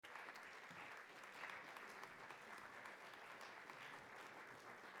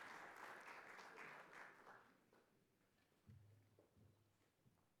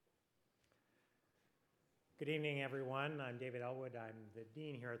Good evening, everyone. I'm David Elwood. I'm the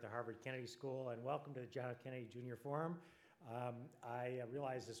dean here at the Harvard Kennedy School, and welcome to the John F. Kennedy Jr. Forum. I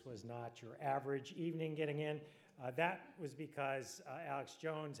realize this was not your average evening getting in. That was because Alex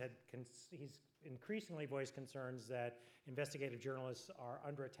Jones he's increasingly voiced concerns that investigative journalists are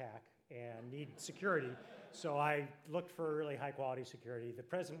under attack and need security. So I looked for really high quality security. The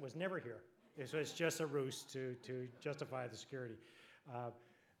president was never here. This was just a ruse to justify the security.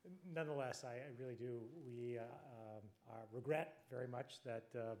 Nonetheless, I really do. We regret very much that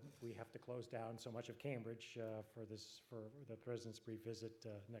we have to close down so much of Cambridge for the president's brief visit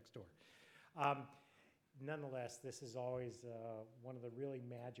next door. Nonetheless, this is always one of the really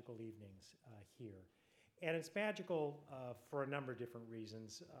magical evenings here. And it's magical for a number of different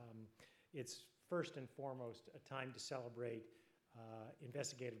reasons. It's first and foremost a time to celebrate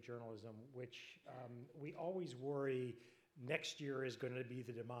investigative journalism, which we always worry next year is going to be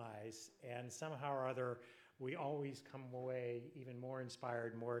the demise, and somehow or other we always come away even more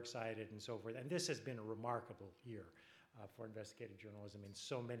inspired, more excited, and so forth. And this has been a remarkable year for investigative journalism in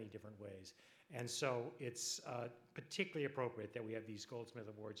so many different ways. And so it's particularly appropriate that we have these Goldsmith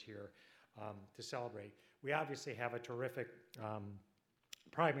Awards here to celebrate. We obviously have a terrific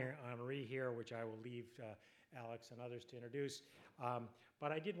primary honoree here, which I will leave Alex and others to introduce.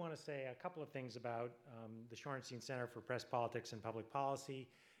 But I did want to say a couple of things about the Shorenstein Center for Press Politics and Public Policy.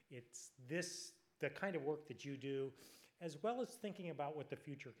 It's the kind of work that you do, as well as thinking about what the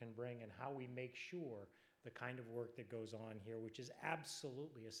future can bring and how we make sure the kind of work that goes on here, which is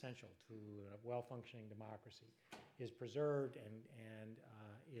absolutely essential to a well-functioning democracy, is preserved and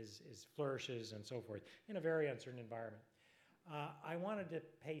flourishes and so forth in a very uncertain environment. I wanted to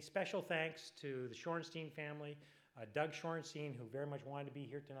pay special thanks to the Shorenstein family. Doug Shorenstein, who very much wanted to be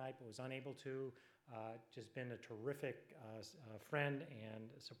here tonight but was unable to, just been a terrific friend and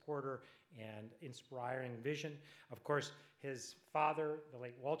supporter and inspiring vision. Of course, his father, the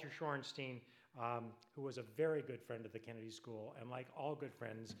late Walter Shorenstein, who was a very good friend of the Kennedy School, and like all good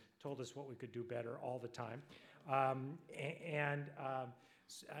friends, told us what we could do better all the time. And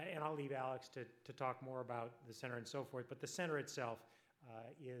I'll leave Alex to talk more about the center and so forth, but the center itself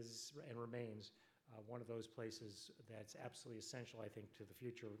is and remains one of those places that's absolutely essential, I think, to the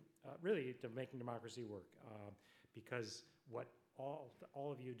future, really to making democracy work, because what all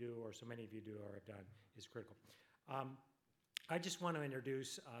of you do, or so many of you do or have done, is critical. I just want to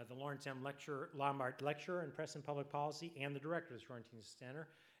introduce the Lawrence M. Lombard Lecturer in Press and Public Policy and the Director of the Shorenstein Center,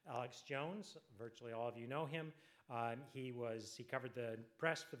 Alex Jones. Virtually all of you know him. He covered the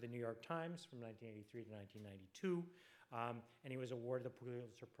press for the New York Times from 1983 to 1992, and he was awarded the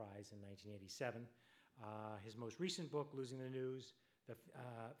Pulitzer Prize in 1987. His most recent book, Losing the News,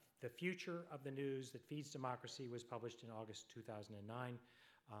 The Future of the News That Feeds Democracy, was published in August 2009.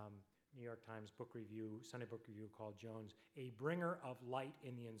 New York Times book review, Sunday book review, called Jones a bringer of light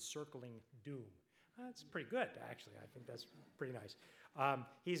in the encircling doom. That's pretty good, actually. I think that's pretty nice.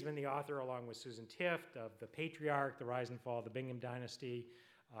 He's been the author, along with Susan Tift, of The Patriarch, The Rise and Fall of the Bingham Dynasty,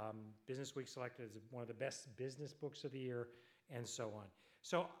 Business Week selected as one of the best business books of the year, and so on.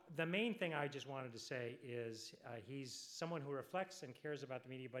 So the main thing I just wanted to say is he's someone who reflects and cares about the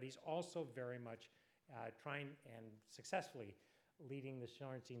media, but he's also very much trying and successfully leading the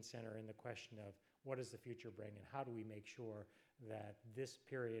Shorenstein Center in the question of what does the future bring and how do we make sure that this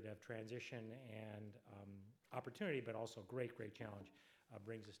period of transition and opportunity, but also great challenge,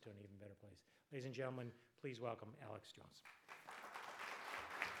 brings us to an even better place. Ladies and gentlemen, please welcome Alex Jones.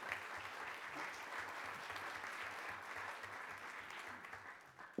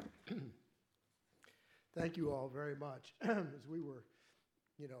 Thank you all very much. As we were,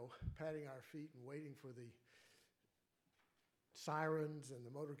 patting our feet and waiting for the sirens and the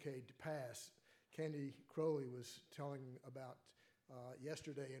motorcade to pass, Candy Crowley was telling about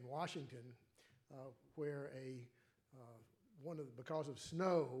yesterday in Washington, where because of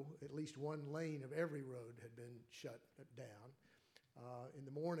snow, at least one lane of every road had been shut down. In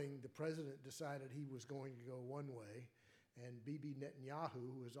the morning, the president decided he was going to go one way, and Bibi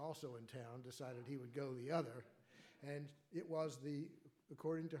Netanyahu, who was also in town, decided he would go the other. And it was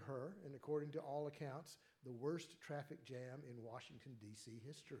according to her, and according to all accounts, the worst traffic jam in Washington, D.C.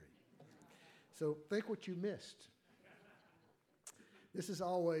 history. So think what you missed. This is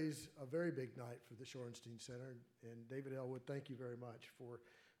always a very big night for the Shorenstein Center, and David Elwood, thank you very much for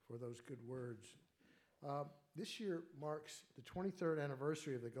those good words. This year marks the 23rd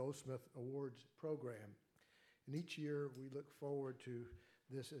anniversary of the Goldsmith Awards program, and each year we look forward to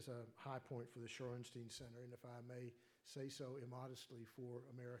this as a high point for the Shorenstein Center, and if I may say so immodestly, for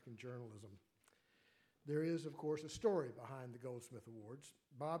American journalism. There is, of course, a story behind the Goldsmith Awards.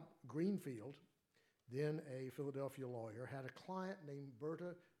 Bob Greenfield, then a Philadelphia lawyer, had a client named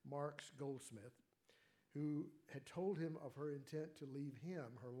Berta Marks Goldsmith, who had told him of her intent to leave him,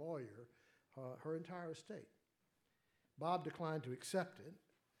 her lawyer, her entire estate. Bob declined to accept it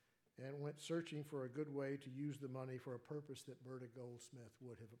and went searching for a good way to use the money for a purpose that Berta Goldsmith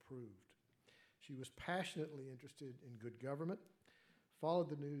would have approved. She was passionately interested in good government, followed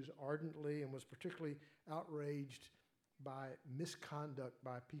the news ardently, and was particularly outraged by misconduct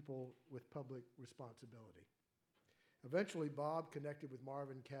by people with public responsibility. Eventually, Bob connected with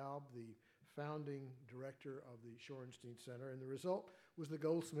Marvin Kalb, the founding director of the Shorenstein Center, and the result was the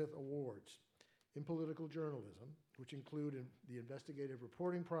Goldsmith Awards in political journalism, which include the Investigative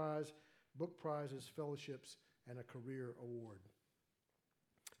Reporting Prize, book prizes, fellowships, and a career award.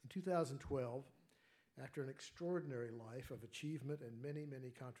 In 2012, after an extraordinary life of achievement and many,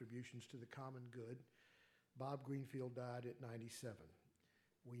 many contributions to the common good, Bob Greenfield died at 97.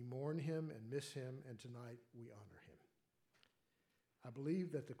 We mourn him and miss him, and tonight we honor him. I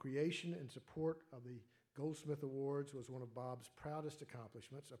believe that the creation and support of the Goldsmith Awards was one of Bob's proudest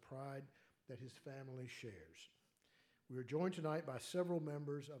accomplishments, a pride that his family shares. We are joined tonight by several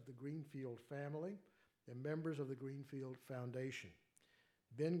members of the Greenfield family and members of the Greenfield Foundation.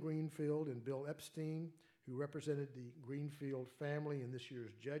 Ben Greenfield and Bill Epstein, who represented the Greenfield family in this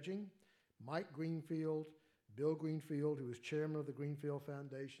year's judging, Mike Greenfield, Bill Greenfield, who is chairman of the Greenfield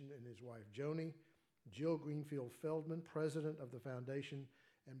Foundation, and his wife Joni, Jill Greenfield Feldman, president of the foundation,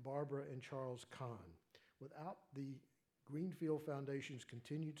 and Barbara and Charles Kahn. Without the Greenfield Foundation's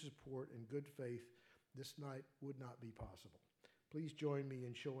continued support and good faith, this night would not be possible. Please join me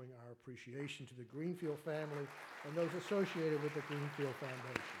in showing our appreciation to the Greenfield family and those associated with the Greenfield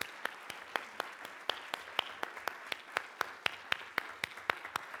Foundation.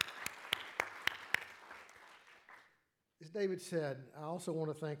 As David said, I also want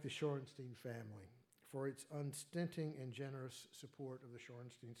to thank the Shorenstein family for its unstinting and generous support of the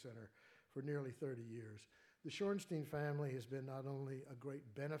Shorenstein Center for nearly 30 years. The Shorenstein family has been not only a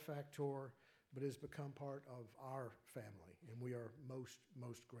great benefactor, but has become part of our family, and we are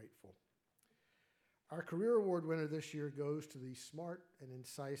most grateful. Our Career Award winner this year goes to the smart and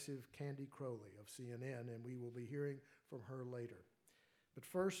incisive Candy Crowley of CNN, and we will be hearing from her later. But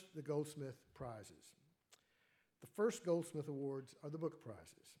first, the Goldsmith Prizes. The first Goldsmith Awards are the book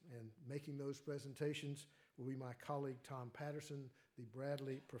prizes, and making those presentations will be my colleague Tom Patterson, the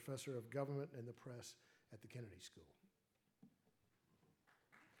Bradley Professor of Government and the Press at the Kennedy School.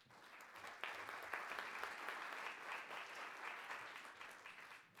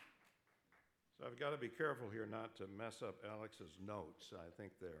 So I've got to be careful here not to mess up Alex's notes. I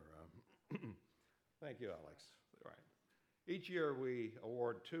think they're, thank you, Alex. All right. Each year we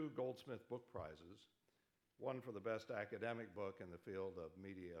award 2 Goldsmith Book Prizes, one for the best academic book in the field of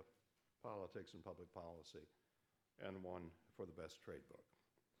media, politics, and public policy, and one for the best trade book.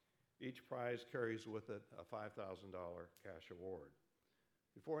 Each prize carries with it a $5,000 cash award.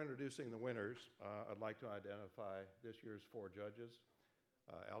 Before introducing the winners, I'd like to identify this year's 4 judges.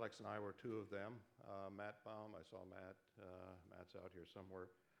 Alex and I were 2 of them. Matt Baum, I saw Matt, Matt's out here somewhere,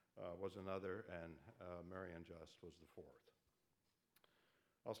 was another, and Marianne Just was the 4th.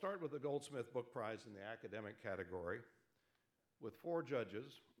 I'll start with the Goldsmith Book Prize in the academic category. With 4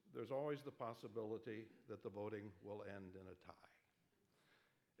 judges, there's always the possibility that the voting will end in a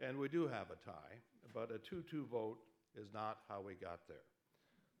tie. And we do have a tie, but a 2-2 vote is not how we got there.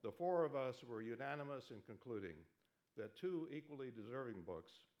 The 4 of us were unanimous in concluding that 2 equally deserving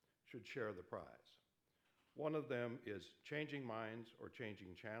books should share the prize. One of them is Changing Minds or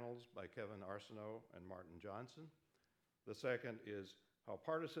Changing Channels by Kevin Arsenault and Martin Johnson. The second is How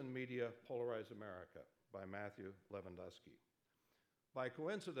Partisan Media Polarize America by Matthew Lewandowski. By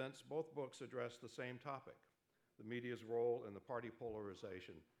coincidence, both books address the same topic, the media's role in the party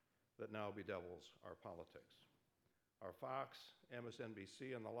polarization that now bedevils our politics. Are Fox,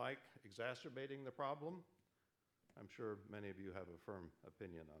 MSNBC, and the like exacerbating the problem? I'm sure many of you have a firm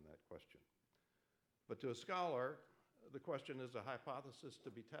opinion on that question. But to a scholar, the question is a hypothesis to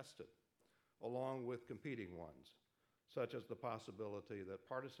be tested, along with competing ones, such as the possibility that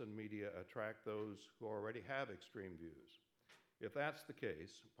partisan media attract those who already have extreme views. If that's the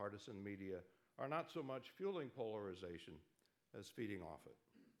case, partisan media are not so much fueling polarization as feeding off it.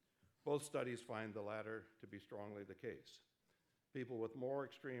 Both studies find the latter to be strongly the case. People with more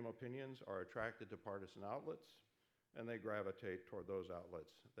extreme opinions are attracted to partisan outlets, and they gravitate toward those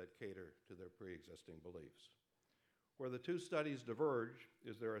outlets that cater to their pre-existing beliefs. Where the 2 studies diverge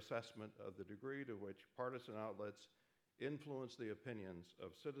is their assessment of the degree to which partisan outlets influence the opinions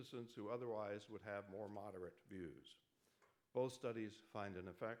of citizens who otherwise would have more moderate views. Both studies find an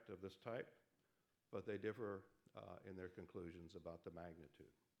effect of this type. but they differ in their conclusions about the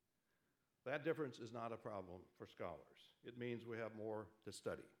magnitude. That difference is not a problem for scholars. It means we have more to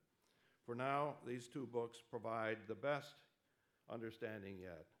study. For now, these two books provide the best understanding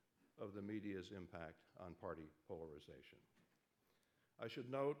yet of the media's impact on party polarization. I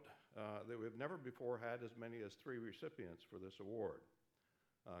should note that we've never before had as many as 3 recipients for this award.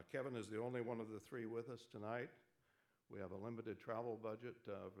 Kevin is the only one of the 3 with us tonight. We have a limited travel budget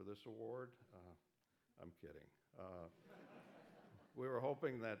for this award. I'm kidding. We were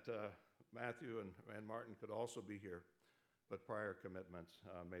hoping that Matthew and Martin could also be here, but prior commitments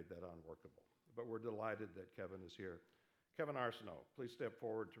made that unworkable. But we're delighted that Kevin is here. Kevin Arsenault, please step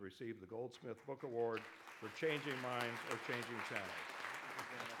forward to receive the Goldsmith Book Award for Changing Minds or Changing Channels.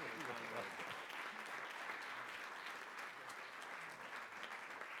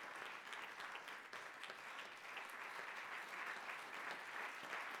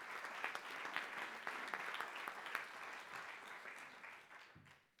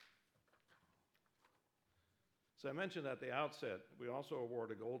 So I mentioned at the outset, we also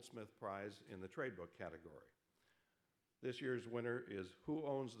award a Goldsmith Prize in the trade book category. This year's winner is Who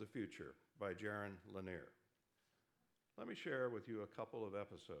Owns the Future by Jaron Lanier. Let me share with you a couple of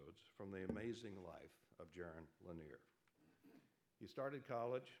episodes from the amazing life of Jaron Lanier. He started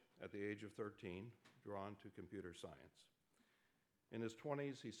college at the age of 13, drawn to computer science. In his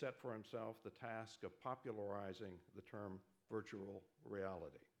 20s, he set for himself the task of popularizing the term virtual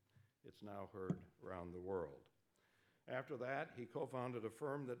reality. It's now heard around the world. After that, he co-founded a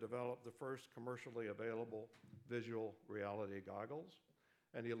firm that developed the first commercially available visual reality goggles,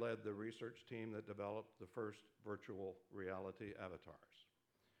 and he led the research team that developed the first virtual reality avatars.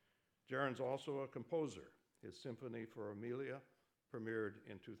 Jaron's also a composer. His Symphony for Amelia premiered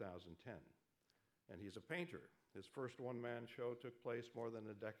in 2010. And he's a painter. His first one-man show took place more than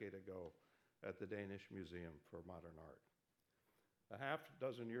a decade ago at the Danish Museum for Modern Art. A half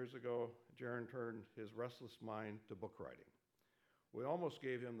dozen years ago, Jaron turned his restless mind to book writing. We almost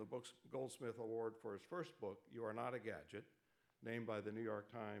gave him the Goldsmith Award for his first book, You Are Not a Gadget, named by the New York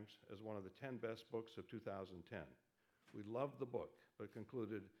Times as one of the 10 best books of 2010. We loved the book, but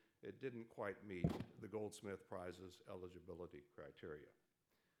concluded it didn't quite meet the Goldsmith Prize's eligibility criteria.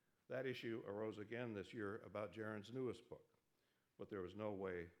 That issue arose again this year about Jaron's newest book, but there was no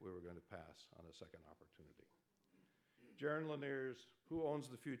way we were going to pass on a second opportunity. Jaron Lanier's Who Owns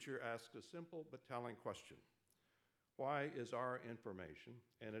the Future asks a simple but telling question. Why is our information,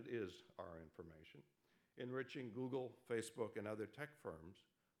 and it is our information, enriching Google, Facebook, and other tech firms,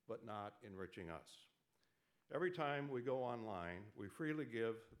 but not enriching us? Every time we go online, we freely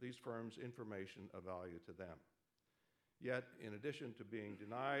give these firms information of value to them. Yet, in addition to being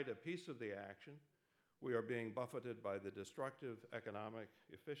denied a piece of the action, we are being buffeted by the destructive economic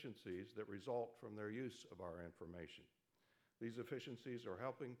efficiencies that result from their use of our information. These efficiencies are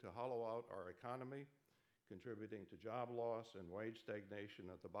helping to hollow out our economy, contributing to job loss and wage stagnation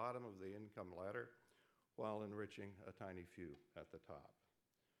at the bottom of the income ladder, while enriching a tiny few at the top.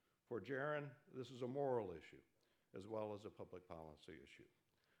 For Jaron, this is a moral issue, as well as a public policy issue.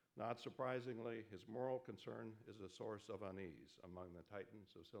 Not surprisingly, his moral concern is a source of unease among the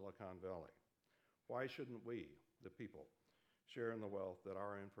titans of Silicon Valley. Why shouldn't we, the people, share in the wealth that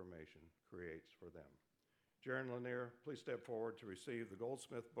our information creates for them? Jaron Lanier, please step forward to receive the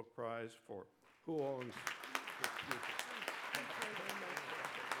Goldsmith Book Prize for Who Owns the Future.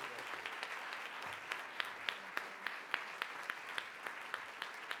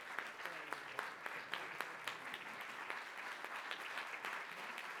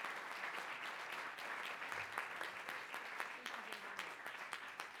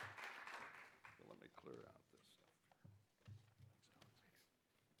 Let me clear out this stuff.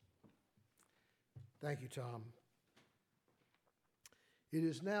 Thank you, Tom. It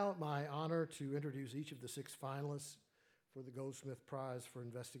is now my honor to introduce each of the 6 finalists for the Goldsmith Prize for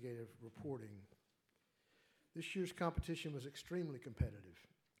Investigative Reporting. This year's competition was extremely competitive,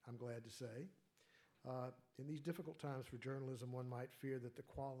 I'm glad to say. In these difficult times for journalism, one might fear that the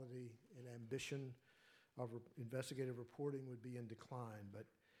quality and ambition of investigative reporting would be in decline, but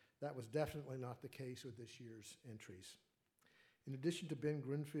that was definitely not the case with this year's entries. In addition to Ben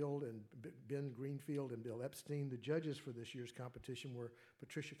Greenfield and Bill Epstein, the judges for this year's competition were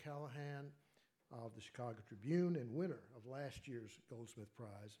Patricia Callahan of the Chicago Tribune and winner of last year's Goldsmith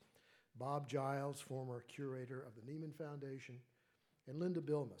Prize, Bob Giles, former curator of the Neiman Foundation, and Linda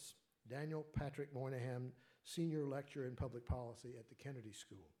Bilmes, Daniel Patrick Moynihan, senior lecturer in public policy at the Kennedy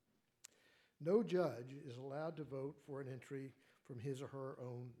School. No judge is allowed to vote for an entry from his or her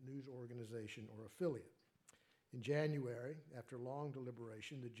own news organization or affiliate. In January, after long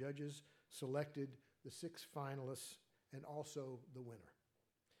deliberation, the judges selected the 6 finalists and also the winner.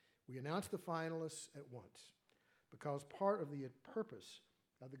 We announced the finalists at once because part of the purpose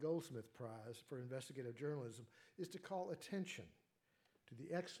of the Goldsmith Prize for Investigative Journalism is to call attention to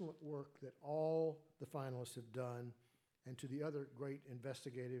the excellent work that all the finalists have done and to the other great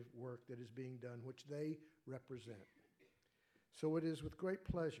investigative work that is being done, which they represent. So it is with great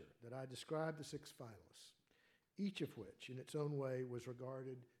pleasure that I describe the 6 finalists, each of which, in its own way, was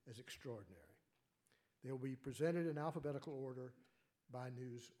regarded as extraordinary. They will be presented in alphabetical order by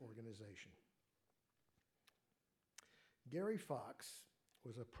news organization. Gary Fox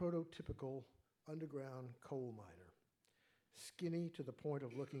was a prototypical underground coal miner, skinny to the point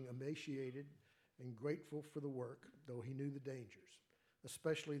of looking emaciated and grateful for the work, though he knew the dangers,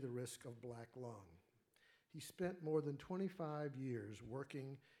 especially the risk of black lung. He spent more than 25 years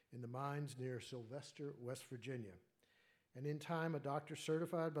working in the mines near Sylvester, West Virginia, and in time a doctor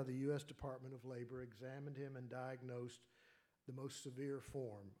certified by the U.S. Department of Labor examined him and diagnosed the most severe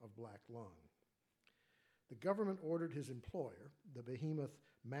form of black lung. The government ordered his employer, the behemoth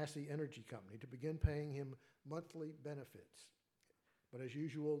Massey Energy Company, to begin paying him monthly benefits. But as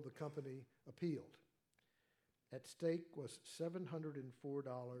usual, the company appealed. At stake was $704.30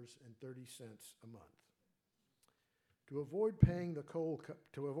 a month. To avoid paying, the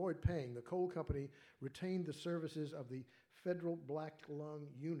coal company retained the services of the Federal Black Lung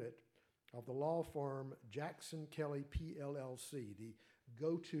Unit of the law firm Jackson Kelly PLLC, the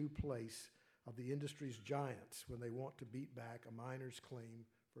go-to place of the industry's giants when they want to beat back a miner's claim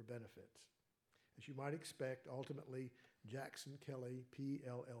for benefits. As you might expect, ultimately, Jackson Kelly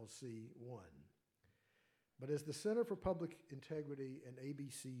PLLC won. But as the Center for Public Integrity and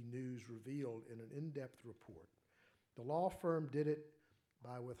ABC News revealed in an in-depth report, the law firm did it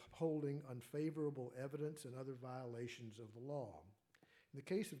by withholding unfavorable evidence and other violations of the law. In the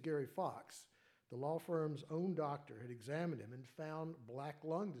case of Gary Fox, the law firm's own doctor had examined him and found black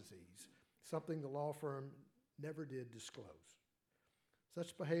lung disease, something the law firm never did disclose.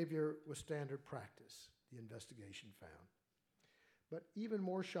 Such behavior was standard practice, the investigation found. But even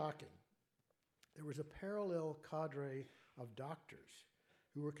more shocking, there was a parallel cadre of doctors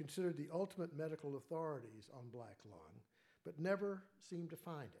who were considered the ultimate medical authorities on black lung, but never seemed to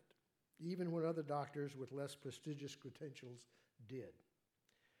find it, even when other doctors with less prestigious credentials did.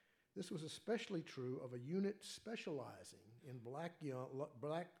 This was especially true of a unit specializing in black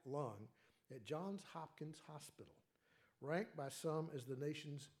lung at Johns Hopkins Hospital, ranked by some as the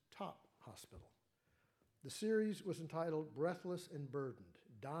nation's top hospital. The series was entitled Breathless and Burdened,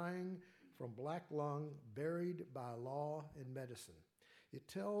 Dying from Black Lung, Buried by Law and Medicine. It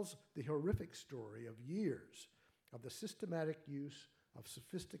tells the horrific story of years of the systematic use of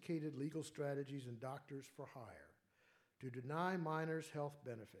sophisticated legal strategies and doctors for hire to deny minors health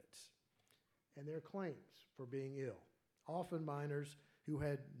benefits and their claims for being ill, often minors who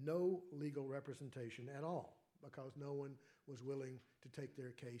had no legal representation at all because no one was willing to take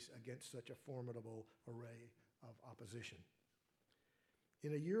their case against such a formidable array of opposition.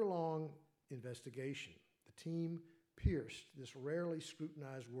 In a year-long investigation, the team pierced this rarely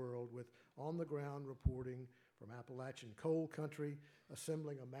scrutinized world with on-the-ground reporting from Appalachian coal country,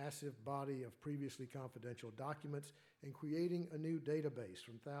 assembling a massive body of previously confidential documents, and creating a new database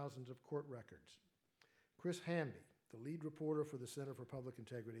from thousands of court records. Chris Hamby, the lead reporter for the Center for Public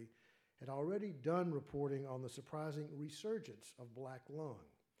Integrity, had already done reporting on the surprising resurgence of black lung.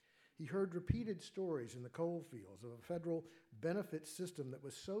 He heard repeated stories in the coal fields of a federal benefit system that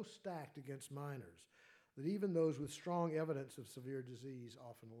was so stacked against miners that even those with strong evidence of severe disease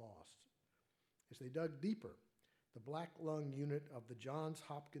often lost. As they dug deeper, the black lung unit of the Johns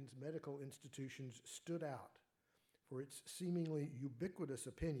Hopkins Medical Institutions stood out for its seemingly ubiquitous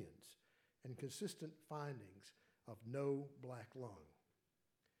opinions and consistent findings of no black lung.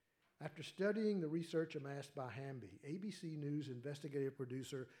 After studying the research amassed by Hamby, ABC News investigative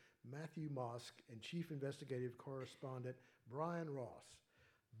producer Matthew Mosk and chief investigative correspondent Brian Ross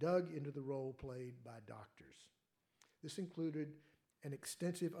dug into the role played by doctors. This included an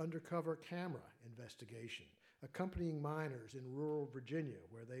extensive undercover camera investigation, accompanying miners in rural Virginia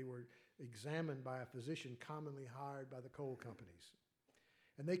where they were examined by a physician commonly hired by the coal companies.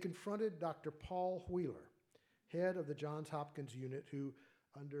 And they confronted Dr. Paul Wheeler, head of the Johns Hopkins unit, who,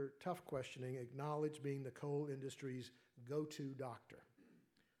 under tough questioning, acknowledged being the coal industry's go-to doctor.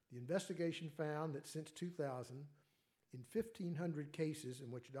 The investigation found that since 2000, in 1,500 cases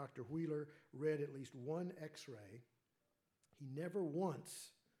in which Dr. Wheeler read at least one x-ray, he never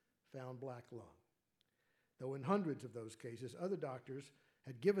once found black lung, though in hundreds of those cases, other doctors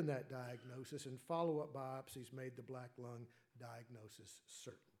had given that diagnosis and follow-up biopsies made the black lung diagnosis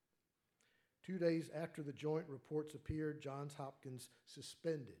certain. 2 days after the joint reports appeared, Johns Hopkins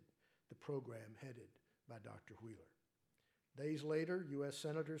suspended the program headed by Dr. Wheeler. Days later, U.S.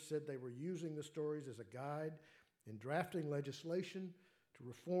 senators said they were using the stories as a guide in drafting legislation to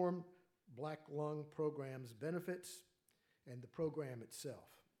reform black lung program's benefits and the program itself.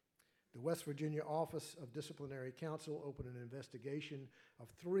 The West Virginia Office of Disciplinary Counsel opened an investigation of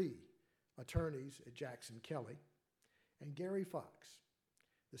 3 attorneys at Jackson Kelly, and Gary Fox,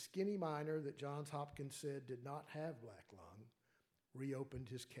 the skinny miner that Johns Hopkins said did not have black lung, reopened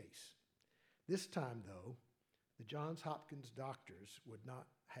his case. This time, though, the Johns Hopkins doctors would not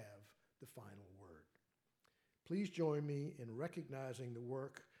have the final word. Please join me in recognizing the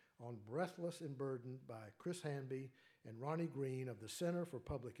work on Breathless and Burdened by Chris Hanby and Ronnie Green of the Center for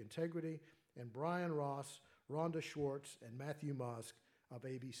Public Integrity, and Brian Ross, Rhonda Schwartz, and Matthew Mosk of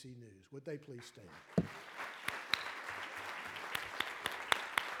ABC News. Would they please stand?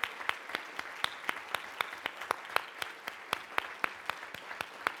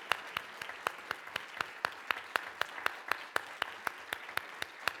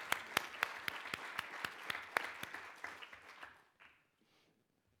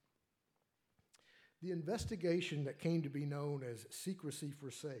 The investigation that came to be known as Secrecy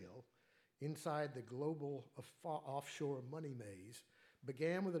for Sale inside the global offshore money maze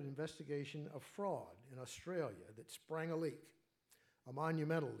began with an investigation of fraud in Australia that sprang a leak, a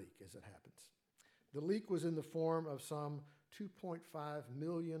monumental leak as it happens. The leak was in the form of some 2.5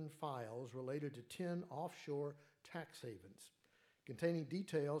 million files related to 10 offshore tax havens, containing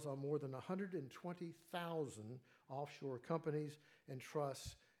details on more than 120,000 offshore companies and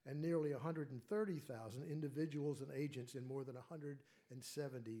trusts and nearly 130,000 individuals and agents in more than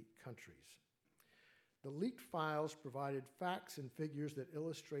 170 countries. The leaked files provided facts and figures that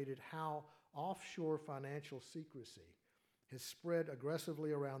illustrated how offshore financial secrecy has spread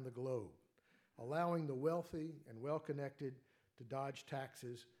aggressively around the globe, allowing the wealthy and well-connected to dodge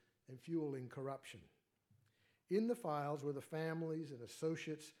taxes and fueling corruption. In the files were the families and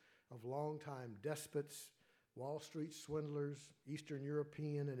associates of longtime despots, Wall Street swindlers, Eastern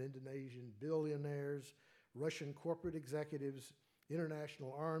European and Indonesian billionaires, Russian corporate executives,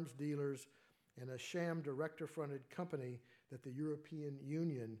 international arms dealers, and a sham director-fronted company that the European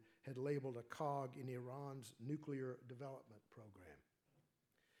Union had labeled a cog in Iran's nuclear development program.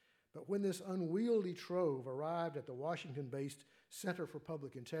 But when this unwieldy trove arrived at the Washington-based Center for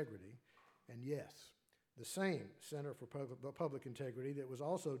Public Integrity, and yes, the same Center for Public Integrity that was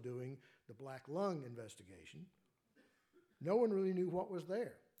also doing the black lung investigation, no one really knew what was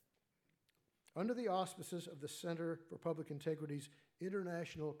there. Under the auspices of the Center for Public Integrity's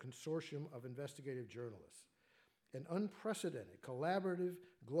International Consortium of Investigative Journalists, an unprecedented, collaborative,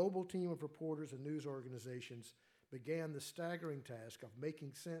 global team of reporters and news organizations began the staggering task of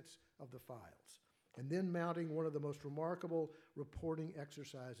making sense of the files, and then mounting one of the most remarkable reporting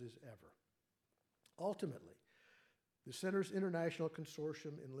exercises ever. Ultimately, the Center's International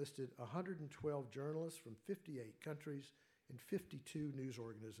Consortium enlisted 112 journalists from 58 countries and 52 news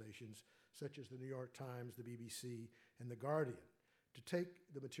organizations, such as the New York Times, the BBC, and The Guardian, to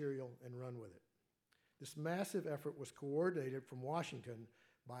take the material and run with it. This massive effort was coordinated from Washington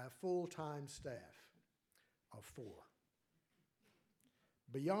by a full-time staff of 4.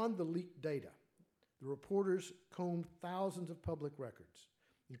 Beyond the leaked data, the reporters combed thousands of public records,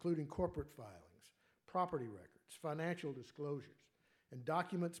 including corporate filings, property records, financial disclosures, and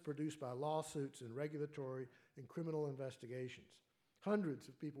documents produced by lawsuits and regulatory and criminal investigations. Hundreds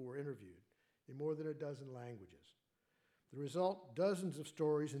of people were interviewed in more than a dozen languages. The result, dozens of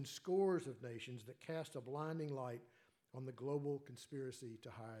stories in scores of nations that cast a blinding light on the global conspiracy to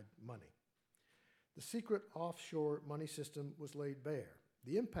hide money. The secret offshore money system was laid bare.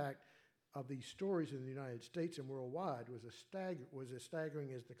 The impact of these stories in the United States and worldwide was as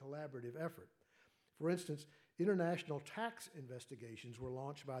staggering as the collaborative effort. For instance, international tax investigations were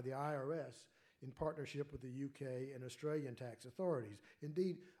launched by the IRS in partnership with the UK and Australian tax authorities.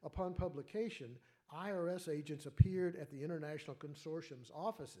 Indeed, upon publication, IRS agents appeared at the International Consortium's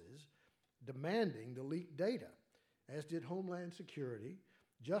offices demanding the leaked data, as did Homeland Security,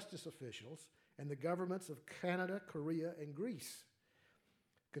 justice officials, and the governments of Canada, Korea, and Greece.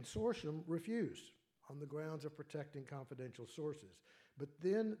 Consortium refused on the grounds of protecting confidential sources. But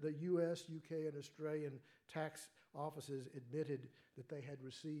then the US, UK, and Australian tax offices admitted that they had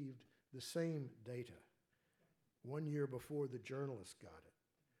received the same data 1 year before the journalists got it,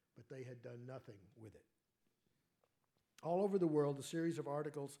 but they had done nothing with it. All over the world, the series of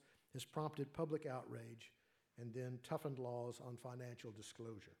articles has prompted public outrage and then toughened laws on financial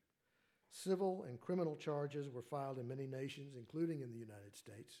disclosure. Civil and criminal charges were filed in many nations, including in the United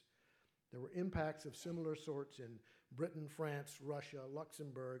States. There were impacts of similar sorts in Britain, France, Russia,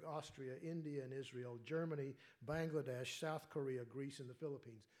 Luxembourg, Austria, India and Israel, Germany, Bangladesh, South Korea, Greece, and the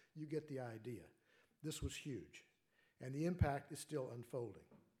Philippines. You get the idea. This was huge, and the impact is still unfolding.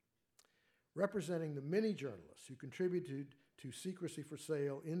 Representing the many journalists who contributed to Secrecy for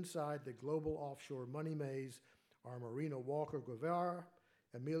Sale inside the global offshore money maze are Marina Walker-Guevara,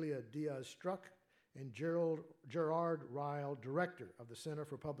 Amelia Diaz-Struck, and Gerard Ryle, director of the Center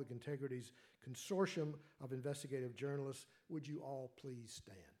for Public Integrity's Consortium of Investigative Journalists. Would you all please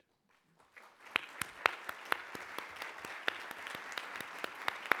stand?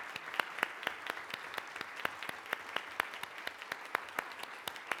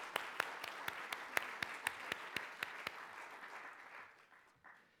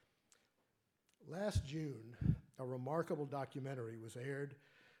 Last June, a remarkable documentary was aired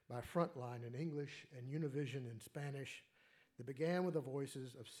by Frontline in English and Univision in Spanish that began with the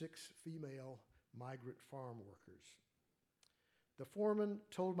voices of 6 female migrant farm workers. "The foreman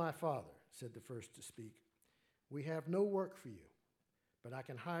told my father," said the first to speak, "we have no work for you, but I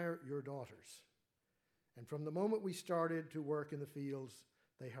can hire your daughters. And from the moment we started to work in the fields,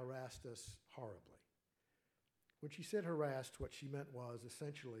 they harassed us horribly." When she said harassed, what she meant was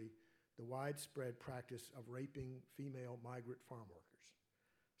essentially the widespread practice of raping female migrant farm workers,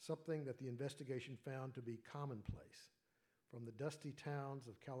 something that the investigation found to be commonplace, from the dusty towns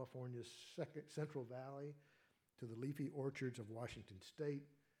of California's Central Valley to the leafy orchards of Washington State,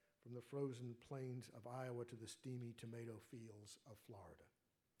 from the frozen plains of Iowa to the steamy tomato fields of Florida.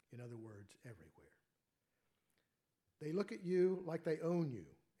 In other words, everywhere. "They look at you like they own you,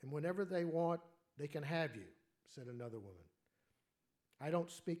 and whenever they want, they can have you," said another woman. "I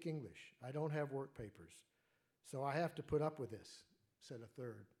don't speak English. I don't have work papers, so I have to put up with this," said a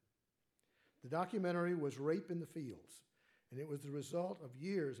third. The documentary was Rape in the Fields, and it was the result of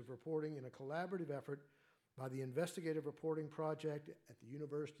years of reporting in a collaborative effort by the Investigative Reporting Project at the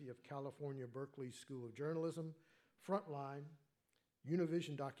University of California, Berkeley School of Journalism, Frontline,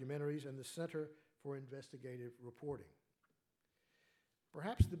 Univision Documentaries, and the Center for Investigative Reporting.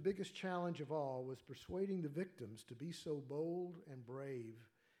 Perhaps the biggest challenge of all was persuading the victims to be so bold and brave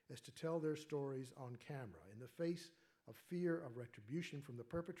as to tell their stories on camera in the face of fear of retribution from the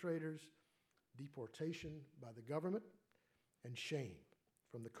perpetrators, deportation by the government, and shame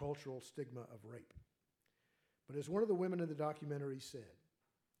from the cultural stigma of rape. But as one of the women in the documentary said,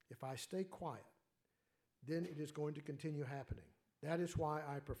 "If I stay quiet, then it is going to continue happening. That is why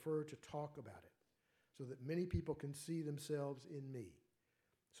I prefer to talk about it, so that many people can see themselves in me,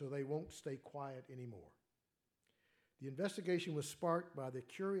 so they won't stay quiet anymore." The investigation was sparked by the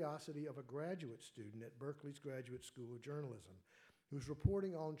curiosity of a graduate student at Berkeley's Graduate School of Journalism who was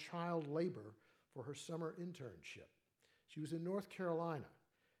reporting on child labor for her summer internship. She was in North Carolina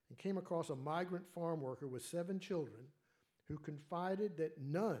and came across a migrant farm worker with 7 children who confided that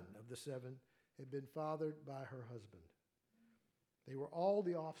none of the 7 had been fathered by her husband. They were all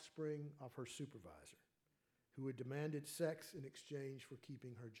the offspring of her supervisor, who had demanded sex in exchange for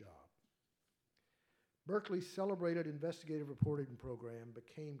keeping her job. Berkeley's celebrated investigative reporting program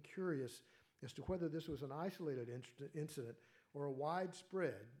became curious as to whether this was an isolated incident or a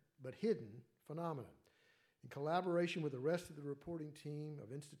widespread but hidden phenomenon. In collaboration with the rest of the reporting team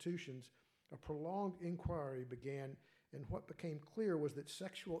of institutions, a prolonged inquiry began, and what became clear was that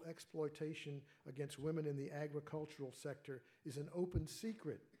sexual exploitation against women in the agricultural sector is an open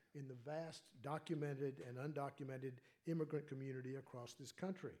secret in the vast documented and undocumented immigrant community across this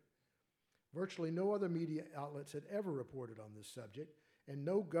country. Virtually no other media outlets had ever reported on this subject, and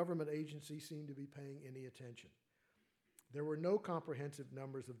no government agency seemed to be paying any attention. There were no comprehensive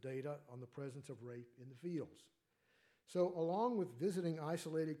numbers of data on the presence of rape in the fields. So, along with visiting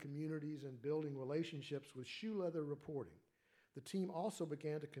isolated communities and building relationships with shoe leather reporting, the team also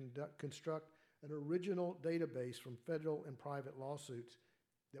began to construct an original database from federal and private lawsuits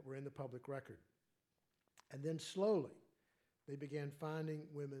that were in the public record. And then slowly, they began finding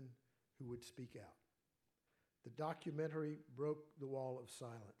women who would speak out. The documentary broke the wall of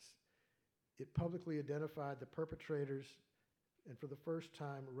silence. It publicly identified the perpetrators and for the first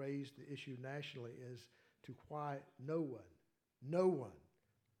time raised the issue nationally as to why no one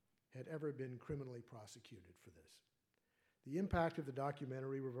had ever been criminally prosecuted for this. The impact of the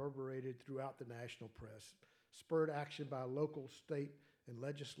documentary reverberated throughout the national press, spurred action by local, state, and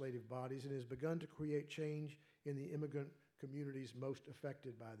legislative bodies, and has begun to create change in the immigrant communities most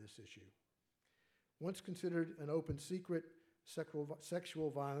affected by this issue. Once considered an open secret,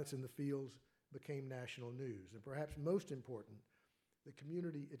 sexual violence in the fields became national news, and perhaps most important, the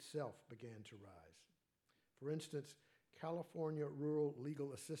community itself began to rise. For instance, California Rural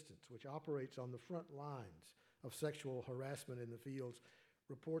Legal Assistance, which operates on the front lines of sexual harassment in the fields,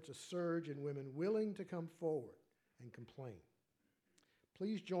 reports a surge in women willing to come forward and complain.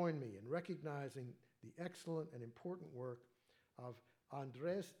 Please join me in recognizing the excellent and important work of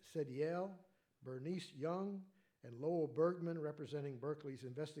Andres Sediel, Bernice Young, and Lowell Bergman, representing Berkeley's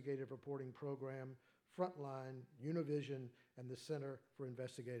investigative reporting program, Frontline, Univision, and the Center for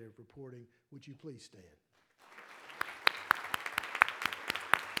Investigative Reporting. Would you please stand?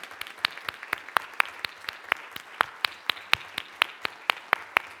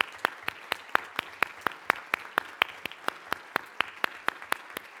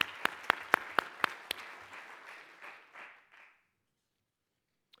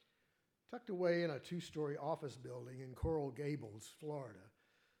 Tucked away in a two-story office building in Coral Gables, Florida,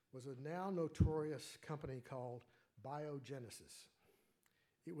 was a now notorious company called Biogenesis.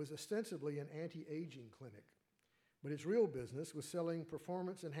 It was ostensibly an anti-aging clinic, but its real business was selling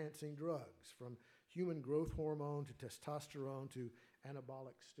performance-enhancing drugs, from human growth hormone to testosterone to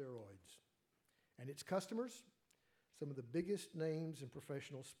anabolic steroids. And its customers? Some of the biggest names in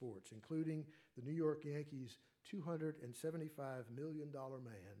professional sports, including the New York Yankees' $275 million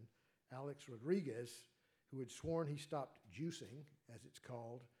man, Alex Rodriguez, who had sworn he stopped juicing, as it's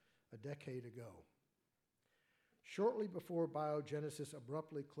called, a decade ago. Shortly before Biogenesis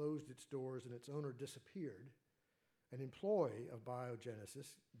abruptly closed its doors and its owner disappeared, an employee of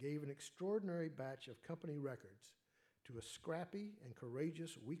Biogenesis gave an extraordinary batch of company records to a scrappy and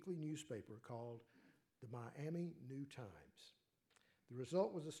courageous weekly newspaper called the Miami New Times. The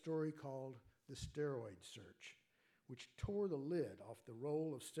result was a story called The Steroid Search, which tore the lid off the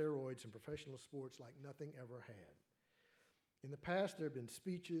role of steroids in professional sports like nothing ever had. In the past, there have been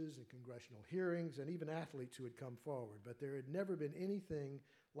speeches and congressional hearings and even athletes who had come forward, but there had never been anything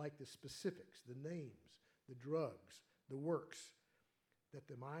like the specifics, the names, the drugs, the works that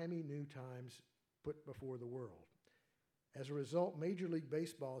the Miami New Times put before the world. As a result, Major League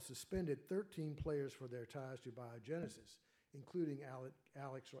Baseball suspended 13 players for their ties to Biogenesis, including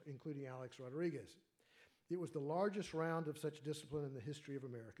Alex Rodriguez. It was the largest round of such discipline in the history of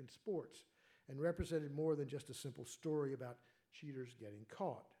American sports and represented more than just a simple story about cheaters getting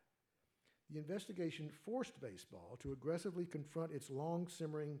caught. The investigation forced baseball to aggressively confront its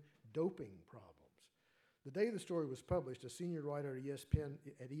long-simmering doping problems. The day the story was published, a senior writer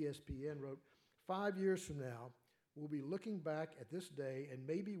at ESPN wrote, 5 years from now, we'll be looking back at this day and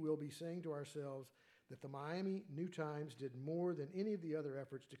maybe we'll be saying to ourselves that the Miami New Times did more than any of the other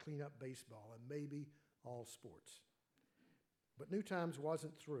efforts to clean up baseball and maybe all sports. But New Times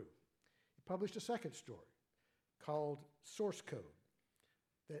wasn't through. It published a second story called Source Code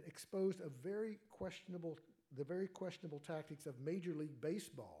that exposed the very questionable tactics of Major League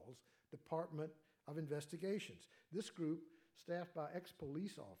Baseball's Department of Investigations. This group, staffed by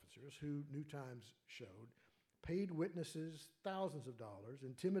ex-police officers who, New Times showed, paid witnesses thousands of dollars,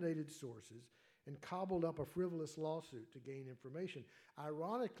 intimidated sources, and cobbled up a frivolous lawsuit to gain information.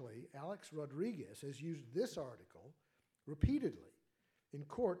 Ironically, Alex Rodriguez has used this article repeatedly in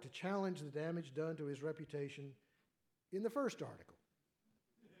court to challenge the damage done to his reputation in the first article.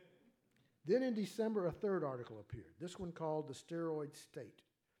 Then in December, a third article appeared, this one called The Steroid State,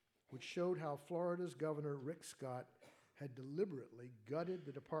 which showed how Florida's Governor Rick Scott had deliberately gutted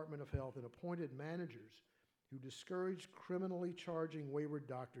the Department of Health and appointed managers who discouraged criminally charging wayward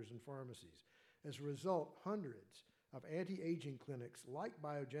doctors and pharmacies. As a result, hundreds of anti-aging clinics like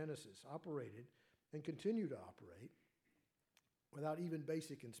Biogenesis operated and continue to operate without even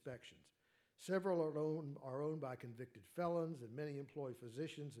basic inspections. Several are owned by convicted felons, and many employ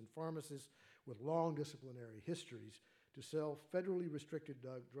physicians and pharmacists with long disciplinary histories to sell federally restricted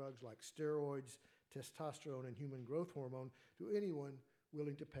drugs like steroids, testosterone, and human growth hormone to anyone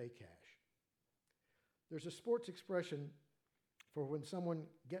willing to pay cash. There's a sports expression for when someone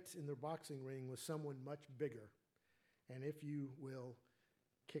gets in their boxing ring with someone much bigger, and if you will,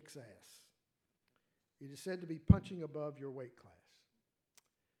 kicks ass. It is said to be punching above your weight class.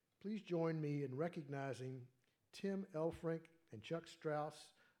 Please join me in recognizing Tim Elfrink and Chuck Strauss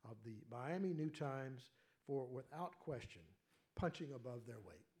of the Miami New Times for, without question, punching above their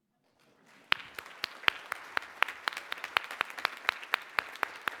weight.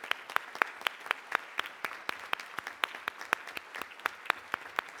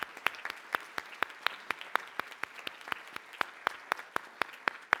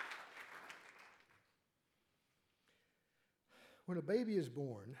 When a baby is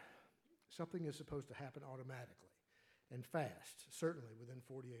born, something is supposed to happen automatically and fast, certainly within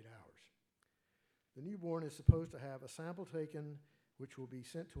 48 hours. The newborn is supposed to have a sample taken which will be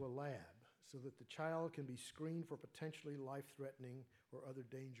sent to a lab so that the child can be screened for potentially life-threatening or other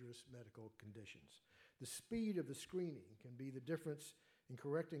dangerous medical conditions. The speed of the screening can be the difference in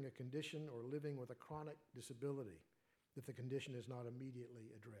correcting a condition or living with a chronic disability if the condition is not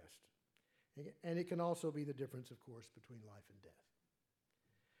immediately addressed. And it can also be the difference, of course, between life and death.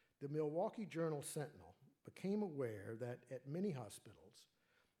 The Milwaukee Journal-Sentinel became aware that at many hospitals,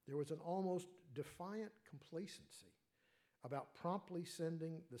 there was an almost defiant complacency about promptly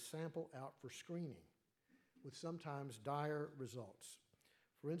sending the sample out for screening, with sometimes dire results.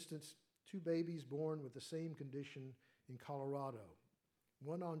 For instance, 2 babies born with the same condition in Colorado,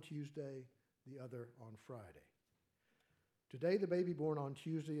 one on Tuesday, the other on Friday. Today, the baby born on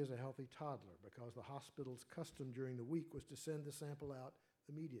Tuesday is a healthy toddler because the hospital's custom during the week was to send the sample out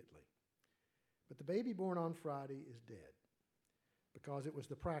immediately. But the baby born on Friday is dead because it was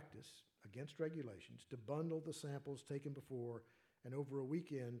the practice, against regulations, to bundle the samples taken before and over a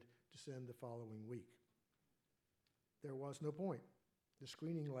weekend to send the following week. There was no point. The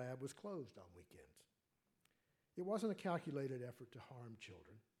screening lab was closed on weekends. It wasn't a calculated effort to harm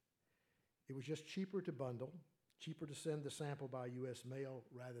children. It was just cheaper to bundle, cheaper to send the sample by U.S. mail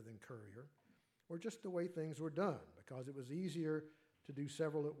rather than courier, or just the way things were done, because it was easier to do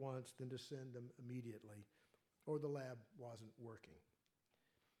several at once than to send them immediately, or the lab wasn't working.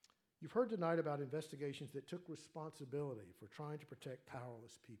 You've heard tonight about investigations that took responsibility for trying to protect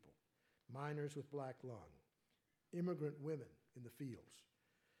powerless people, minors with black lung, immigrant women in the fields.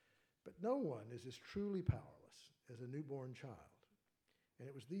 But no one is as truly powerless as a newborn child. And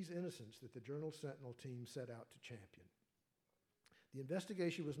it was these innocents that the Journal-Sentinel team set out to champion. The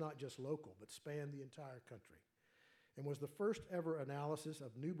investigation was not just local, but spanned the entire country, and was the first ever analysis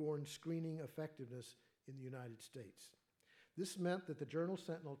of newborn screening effectiveness in the United States. This meant that the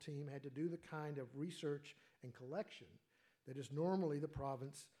Journal-Sentinel team had to do the kind of research and collection that is normally the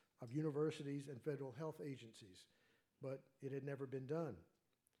province of universities and federal health agencies, but it had never been done.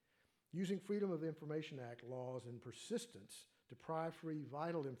 Using Freedom of Information Act laws and persistence to pry free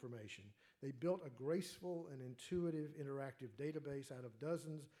vital information, they built a graceful and intuitive interactive database out of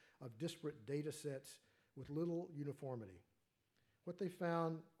dozens of disparate data sets with little uniformity. What they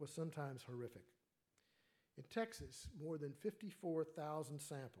found was sometimes horrific. In Texas, more than 54,000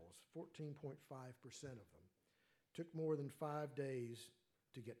 samples, 14.5% of them, took more than 5 days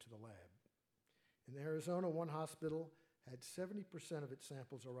to get to the lab. In Arizona, one hospital had 70% of its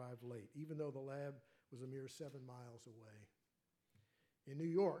samples arrive late, even though the lab was a mere 7 miles away. In New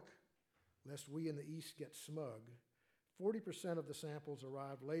York, lest we in the East get smug, 40% of the samples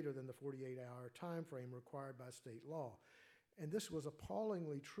arrived later than the 48-hour time frame required by state law. And this was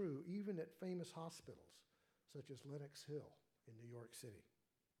appallingly true even at famous hospitals, such as Lenox Hill in New York City.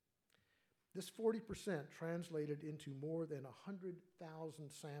 This 40% translated into more than 100,000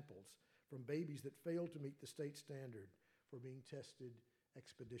 samples from babies that failed to meet the state standard for being tested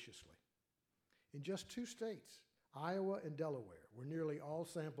expeditiously. In just 2 states, Iowa and Delaware, where nearly all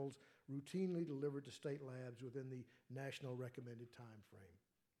samples routinely delivered to state labs within the national recommended time frame.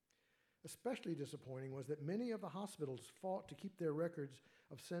 Especially disappointing was that many of the hospitals fought to keep their records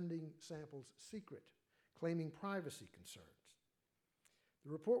of sending samples secret, claiming privacy concerns.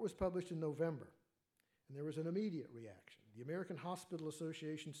 The report was published in November, and there was an immediate reaction. The American Hospital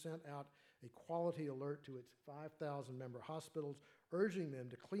Association sent out a quality alert to its 5,000-member hospitals, urging them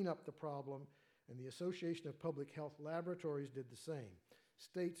to clean up the problem, and the Association of Public Health Laboratories did the same.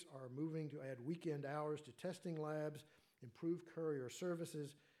 States are moving to add weekend hours to testing labs, improve courier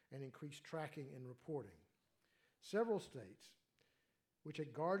services, and increase tracking and reporting. Several states, which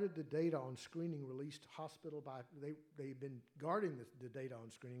had guarded the data on screening, released they've been guarding the data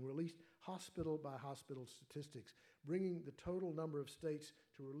on screening, released hospital by hospital statistics, bringing the total number of states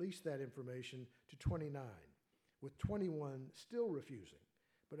to release that information to 29, with 21 still refusing,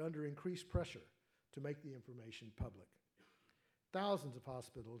 but under increased pressure to make the information public. Thousands of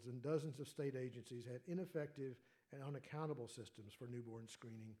hospitals and dozens of state agencies had ineffective and unaccountable systems for newborn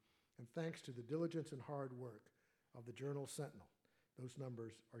screening, and thanks to the diligence and hard work of the Journal-Sentinel, those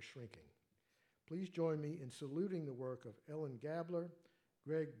numbers are shrinking. Please join me in saluting the work of Ellen Gabler,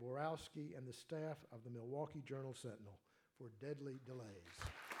 Greg Borowski, and the staff of the Milwaukee Journal-Sentinel for deadly delays.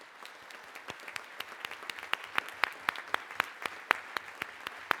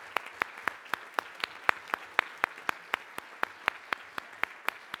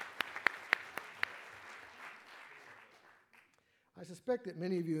 I suspect that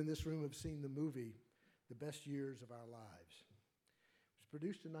many of you in this room have seen the movie, The Best Years of Our Lives. It was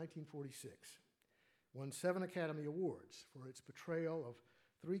produced in 1946, won 7 Academy Awards for its portrayal of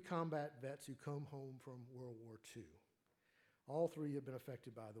 3 combat vets who come home from World War II. All 3 have been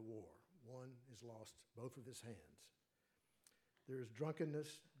affected by the war. one has lost both of his hands. There is drunkenness,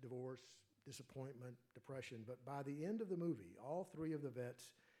 divorce, disappointment, depression, but by the end of the movie, all three of the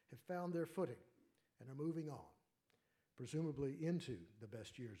vets have found their footing and are moving on, presumably into the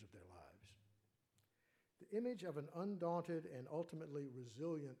best years of their lives. The image of an undaunted and ultimately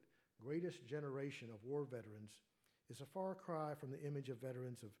resilient greatest generation of war veterans is a far cry from the image of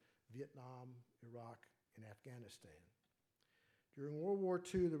veterans of Vietnam, Iraq, and Afghanistan. During World War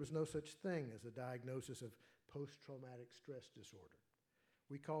II, there was no such thing as a diagnosis of post-traumatic stress disorder.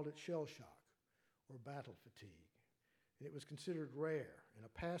 We called it shell shock or battle fatigue, and it was considered rare and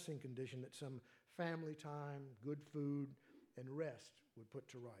a passing condition that some family time, good food, and rest would put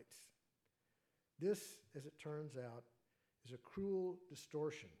to rights. This, as it turns out, is a cruel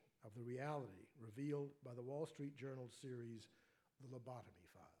distortion of the reality revealed by the Wall Street Journal series, The Lobotomy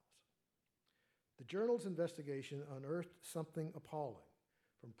Files. The journal's investigation unearthed something appalling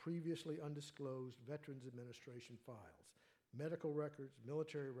from previously undisclosed Veterans Administration files, medical records,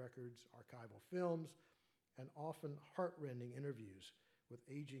 military records, archival films, and often heartrending interviews with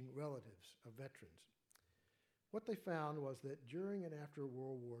aging relatives of veterans. What they found was that during and after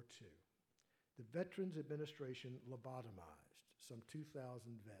World War II, the Veterans Administration lobotomized some 2,000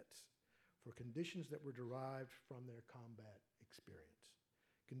 vets for conditions that were derived from their combat experience,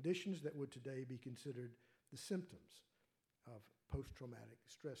 conditions that would today be considered the symptoms of post-traumatic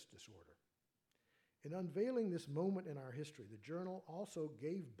stress disorder. In unveiling this moment in our history, the journal also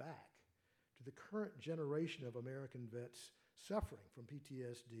gave back to the current generation of American vets suffering from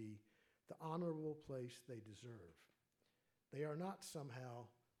PTSD the honorable place they deserve. They are not somehow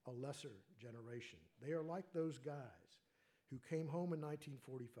a lesser generation. They are like those guys who came home in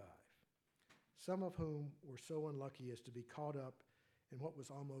 1945, some of whom were so unlucky as to be caught up in what was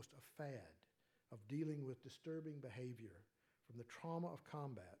almost a fad of dealing with disturbing behavior from the trauma of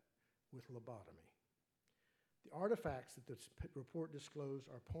combat with lobotomy. The artifacts that this report disclosed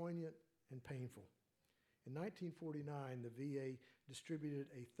are poignant and painful. In 1949, the VA distributed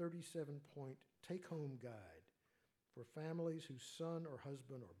a 37-point take-home guide for families whose son or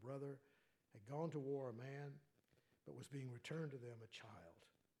husband or brother had gone to war a man, but was being returned to them a child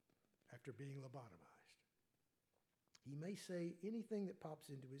after being lobotomized. He may say anything that pops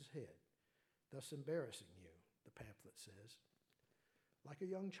into his head, thus embarrassing you, the pamphlet says. Like a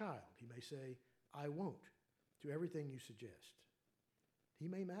young child, he may say, "I won't," to everything you suggest. He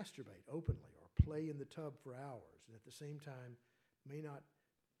may masturbate openly or play in the tub for hours, and at the same time may not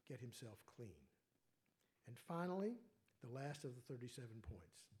get himself clean. And finally, the last of the 37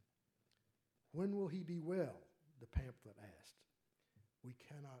 points. When will he be well? The pamphlet asked. We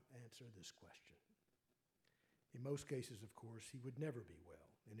cannot answer this question. In most cases, of course, he would never be well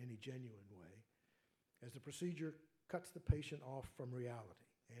in any genuine way, as the procedure cuts the patient off from reality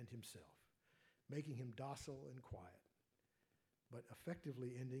and himself, making him docile and quiet, but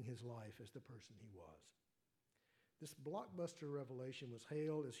effectively ending his life as the person he was. This blockbuster revelation was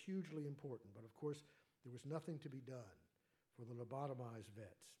hailed as hugely important, but of course, there was nothing to be done for the lobotomized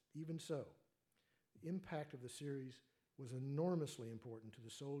vets. Even so, the impact of the series was enormously important to the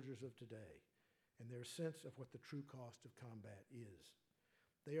soldiers of today and their sense of what the true cost of combat is.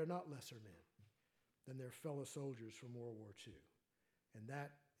 They are not lesser men than their fellow soldiers from World War II, and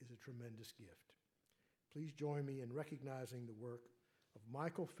that is a tremendous gift. Please join me in recognizing the work of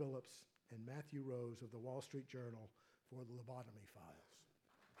Michael Phillips and Matthew Rose of the Wall Street Journal for the Lobotomy Files.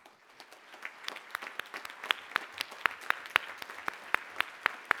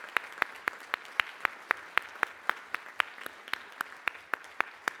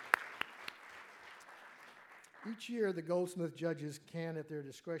 Each year, the Goldsmith judges can, at their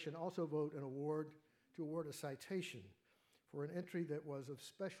discretion, also vote to award a citation for an entry that was of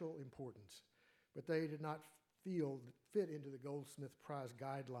special importance, but they did not feel fit into the Goldsmith Prize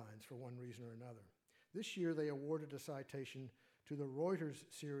guidelines for one reason or another. This year, they awarded a citation to the Reuters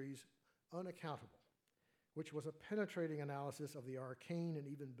series Unaccountable, which was a penetrating analysis of the arcane and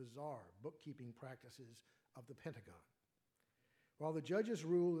even bizarre bookkeeping practices of the Pentagon. While the judges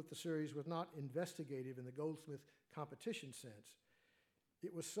ruled that the series was not investigative in the Goldsmith competition sense,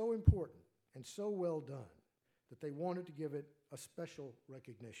 it was so important and so well done that they wanted to give it a special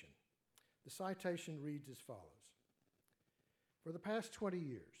recognition. The citation reads as follows. For the past 20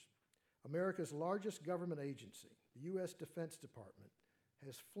 years, America's largest government agency, the U.S. Defense Department,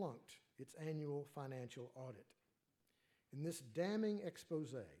 has flunked its annual financial audit. In this damning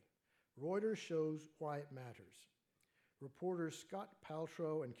expose, Reuters shows why it matters. Reporters Scott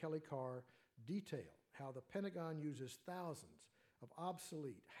Paltrow and Kelly Carr detail how the Pentagon uses thousands of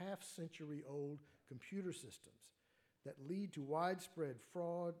obsolete, half-century-old computer systems that lead to widespread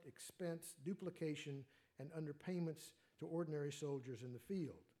fraud, expense, duplication, and underpayments to ordinary soldiers in the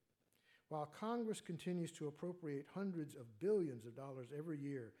field. While Congress continues to appropriate hundreds of billions of dollars every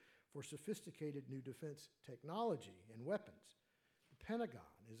year for sophisticated new defense technology and weapons, the Pentagon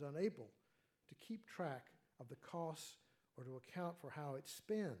is unable to keep track of the costs or to account for how it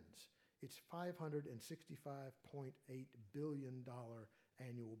spends its $565.8 billion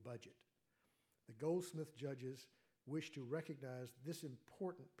annual budget. The Goldsmith judges wish to recognize this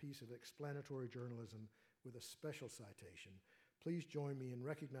important piece of explanatory journalism with a special citation. Please join me in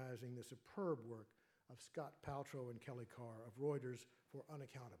recognizing the superb work of Scott Paltrow and Kelly Carr of Reuters for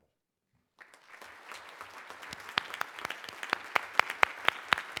Unaccountable.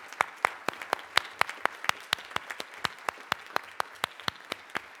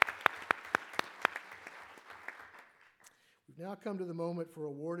 We've now come to the moment for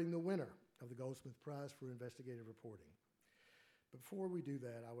awarding the winner of the Goldsmith Prize for Investigative Reporting. Before we do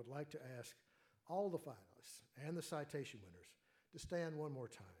that, I would like to ask all the finalists and the citation winners to stand one more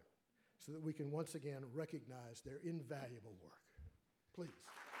time so that we can once again recognize their invaluable work. Please.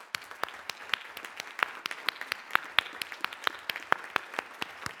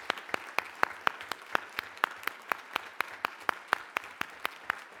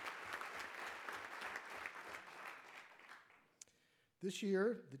 This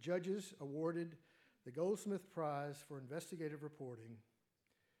year, the judges awarded the Goldsmith Prize for Investigative Reporting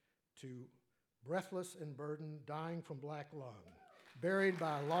to Breathless and Burdened, Dying from Black Lung, buried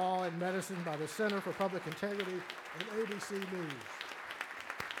by Law and Medicine by the Center for Public Integrity and ABC News.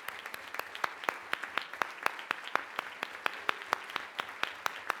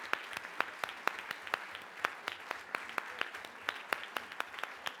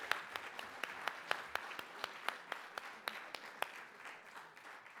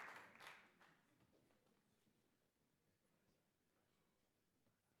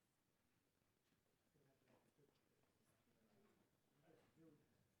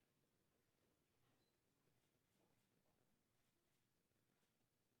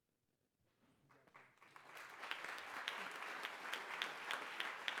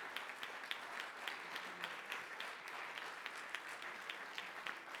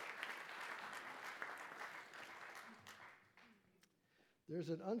 There's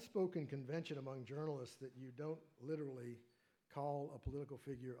an unspoken convention among journalists that you don't literally call a political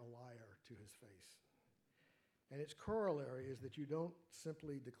figure a liar to his face. And its corollary is that you don't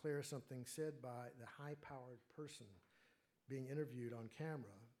simply declare something said by the high-powered person being interviewed on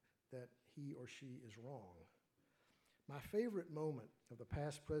camera that he or she is wrong. My favorite moment of the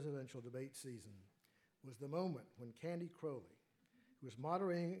past presidential debate season was the moment when Candy Crowley, who was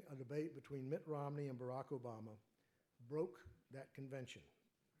moderating a debate between Mitt Romney and Barack Obama, broke that convention.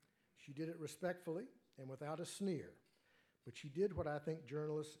 She did it respectfully and without a sneer, but she did what I think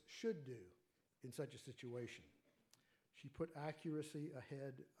journalists should do in such a situation. She put accuracy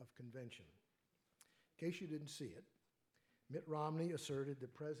ahead of convention. In case you didn't see it, Mitt Romney asserted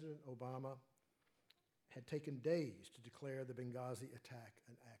that President Obama had taken days to declare the Benghazi attack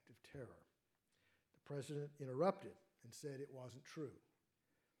an act of terror. The president interrupted and said it wasn't true.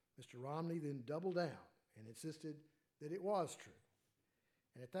 Mr. Romney then doubled down and insisted that it was true.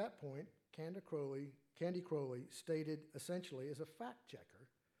 And at that point, Candy Crowley stated essentially as a fact checker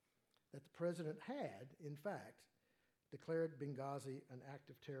that the president had, in fact, declared Benghazi an act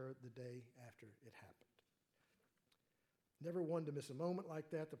of terror the day after it happened. Never one to miss a moment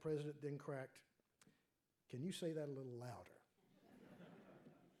like that, the president then cracked, "Can you say that a little louder?"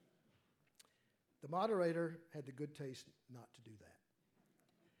 The moderator had the good taste not to do that.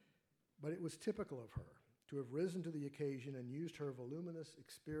 But it was typical of her to have risen to the occasion and used her voluminous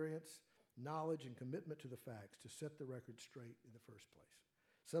experience, knowledge, and commitment to the facts to set the record straight in the first place,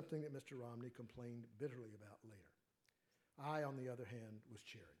 something that Mr. Romney complained bitterly about later. I, on the other hand, was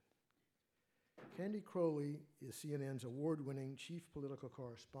cheering. Candy Crowley is CNN's award-winning chief political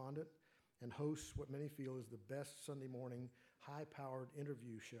correspondent and hosts what many feel is the best Sunday morning high-powered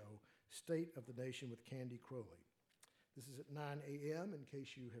interview show, State of the Nation with Candy Crowley. This is at 9 a.m. In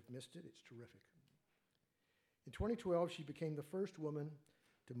case you have missed it, it's terrific. In 2012, she became the first woman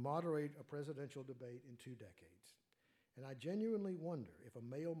to moderate a presidential debate in 2 decades. And I genuinely wonder if a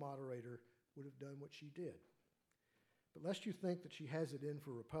male moderator would have done what she did. But lest you think that she has it in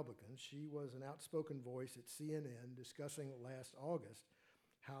for Republicans, she was an outspoken voice at CNN discussing last August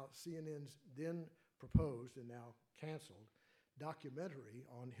how CNN's then proposed and now canceled documentary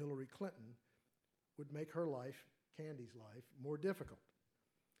on Hillary Clinton would make her life, Candy's life, more difficult.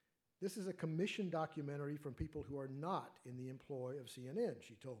 This is a commissioned documentary from people who are not in the employ of CNN,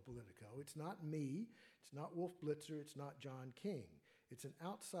 she told Politico. It's not me, it's not Wolf Blitzer, it's not John King. It's an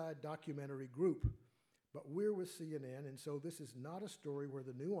outside documentary group, but we're with CNN, and so this is not a story where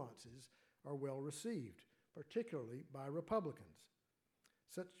the nuances are well received, particularly by Republicans.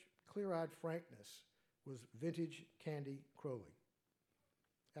 Such clear-eyed frankness was vintage Candy Crowley.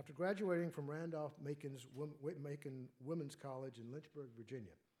 After graduating from Randolph-Macon Women's College in Lynchburg,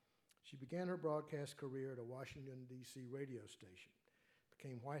 Virginia, she began her broadcast career at a Washington, D.C. radio station,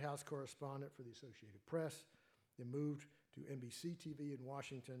 became White House correspondent for the Associated Press, then moved to NBC TV in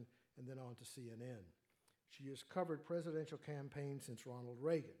Washington, and then on to CNN. She has covered presidential campaigns since Ronald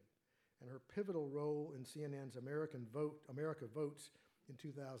Reagan, and her pivotal role in CNN's America Votes in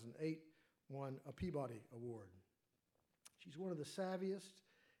 2008 won a Peabody Award. She's one of the savviest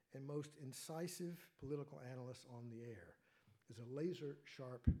and most incisive political analysts on the air, is a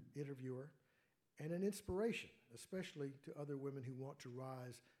laser-sharp interviewer, and an inspiration, especially to other women who want to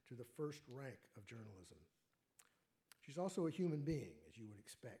rise to the first rank of journalism. She's also a human being, as you would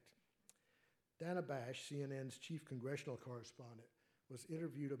expect. Dana Bash, CNN's chief congressional correspondent, was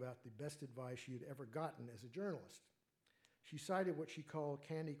interviewed about the best advice she had ever gotten as a journalist. She cited what she called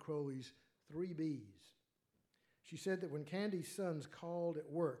Candy Crowley's 3 Bs. She said that when Candy's sons called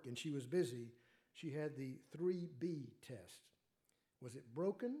at work and she was busy, she had the 3B test. Was it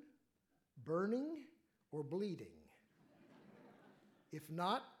broken, burning, or bleeding? If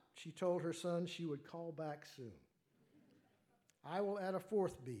not, she told her son she would call back soon. I will add a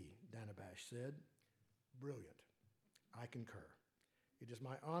 4th B, Dana Bash said. Brilliant. I concur. It is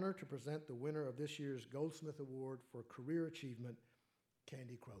my honor to present the winner of this year's Goldsmith Award for Career Achievement,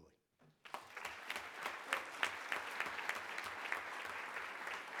 Candy Crowley.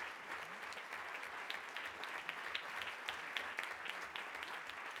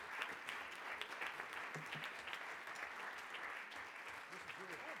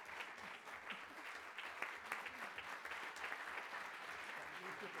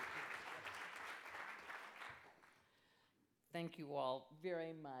 Thank you all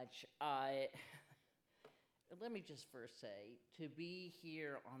very much. Let me just first say, to be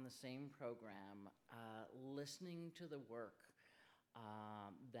here on the same program, listening to the work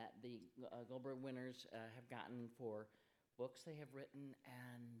that the Goldberg winners have gotten for books they have written,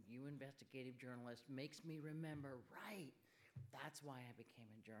 and you investigative journalists, makes me remember, right, that's why I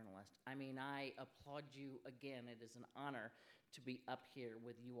became a journalist. I mean, I applaud you again. It is an honor to be up here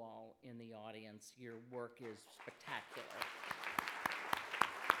with you all in the audience. Your work is spectacular.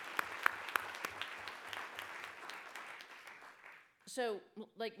 So,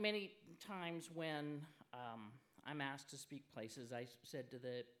 like many times when I'm asked to speak places, I said to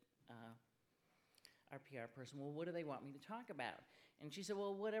our PR person, well, what do they want me to talk about? And she said,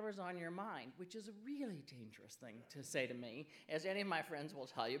 well, whatever's on your mind, which is a really dangerous thing to say to me, as any of my friends will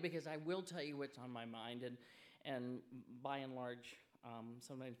tell you, because I will tell you what's on my mind, and by and large,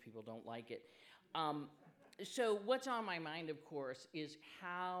 sometimes people don't like it. So what's on my mind, of course, is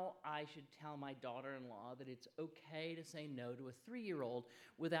how I should tell my daughter-in-law that it's okay to say no to a 3-year-old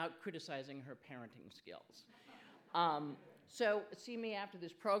without criticizing her parenting skills. So see me after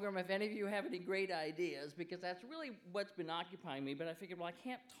this program if any of you have any great ideas, because that's really what's been occupying me. But I figured, well, I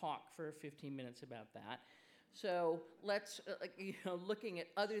can't talk for 15 minutes about that. So let's, looking at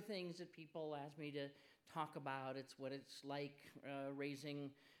other things that people ask me to talk about, it's what it's like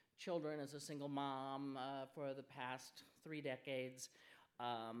raising children as a single mom for the past 3 decades.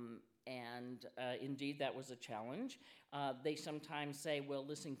 Indeed, that was a challenge. They sometimes say, well,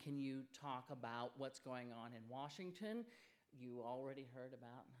 listen, can you talk about what's going on in Washington? You already heard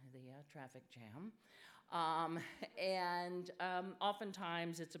about the traffic jam.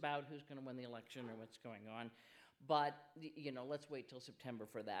 Oftentimes it's about who's going to win the election or what's going on. But, let's wait till September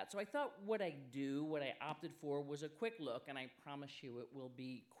for that. So I thought what I opted for was a quick look, and I promise you it will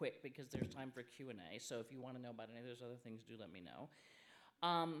be quick because there's time for Q&A. So if you want to know about any of those other things, do let me know.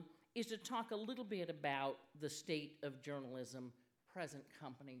 Is to talk a little bit about the state of journalism, present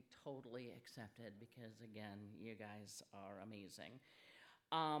company, totally accepted, because again, you guys are amazing.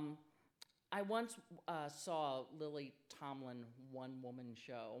 I once saw Lily Tomlin one-woman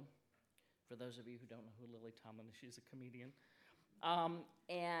show. For those of you who don't know who Lily Tomlin is, she's a comedian.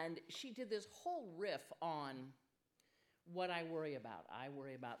 And she did this whole riff on what I worry about. I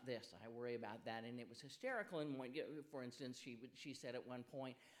worry about this, I worry about that, and it was hysterical. And for instance, she said at one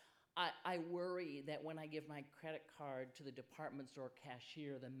point, I worry that when I give my credit card to the department store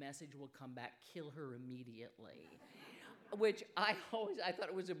cashier, the message will come back, kill her immediately. Which I thought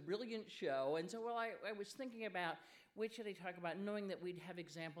it was a brilliant show. And so I was thinking about which should I talk about, knowing that we'd have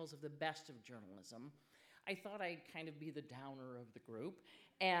examples of the best of journalism. I thought I'd kind of be the downer of the group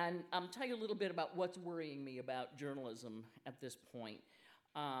and tell you a little bit about what's worrying me about journalism at this point.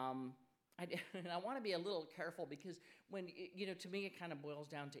 And I want to be a little careful because when, to me it kind of boils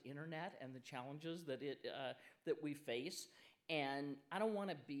down to internet and the challenges that that we face. And I don't want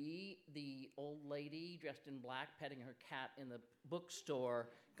to be the old lady dressed in black petting her cat in the bookstore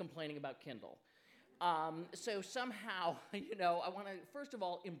complaining about Kindle. So somehow, I want to, first of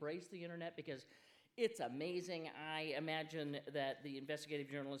all, embrace the internet because it's amazing. I imagine that the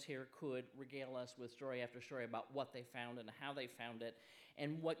investigative journalists here could regale us with story after story about what they found and how they found it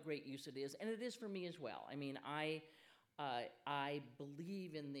and what great use it is. And it is for me as well. I mean, I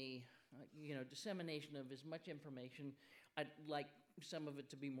believe in the dissemination of as much information. I'd like some of it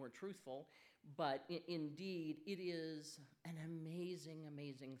to be more truthful, but indeed, it is an amazing,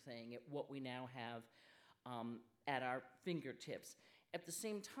 amazing thing at what we now have at our fingertips. At the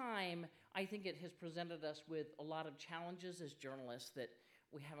same time, I think it has presented us with a lot of challenges as journalists that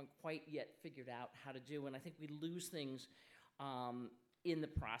we haven't quite yet figured out how to do, and I think we lose things in the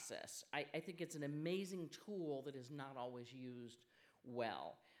process. I think it's an amazing tool that is not always used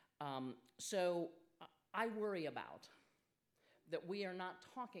well. So I worry about that we are not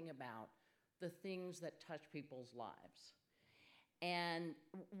talking about the things that touch people's lives. And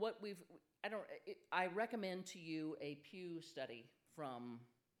I recommend to you a Pew study from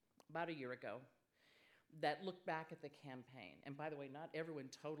about a year ago that looked back at the campaign. And by the way, not everyone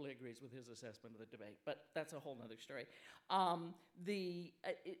totally agrees with his assessment of the debate, but that's a whole nother story.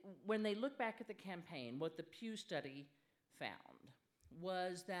 When they look back at the campaign, what the Pew study found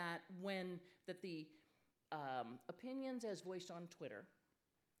was that the opinions as voiced on Twitter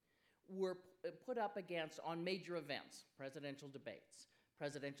were put up against on major events, presidential debates,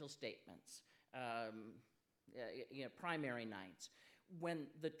 presidential statements, primary nights. When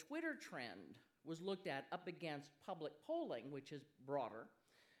the Twitter trend was looked at up against public polling, which is broader,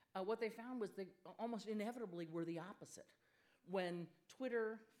 what they found was they almost inevitably were the opposite. When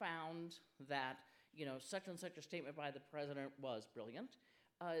Twitter found that such and such a statement by the president was brilliant,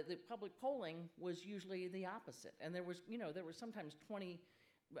 the public polling was usually the opposite, and there was sometimes 20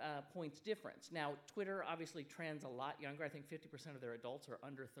 points difference. Now, Twitter obviously trends a lot younger. I think 50% of their adults are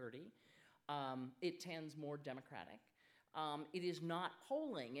under 30. It tends more Democratic. It is not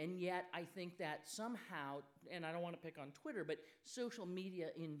polling, and yet I think that somehow, and I don't want to pick on Twitter, but social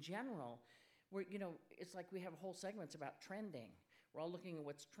media in general, where it's like we have whole segments about trending. We're all looking at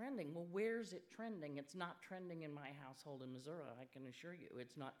what's trending. Well, where's it trending? It's not trending in my household in Missouri, I can assure you.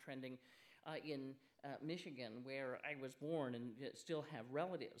 It's not trending in Michigan, where I was born and still have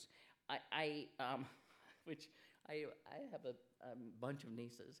relatives. I have a bunch of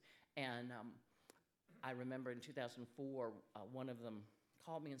nieces, and I remember in 2004, one of them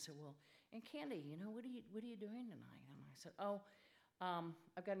called me and said, "Well, and Candy, what are you doing tonight?" And I said, "Oh,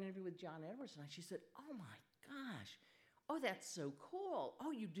 I've got an interview with John Edwards tonight." She said, "Oh my gosh, oh that's so cool.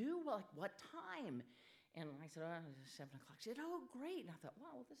 Oh, you do? Well, like what time?" And I said, "Oh, it's 7 o'clock." She said, "Oh, great." And I thought,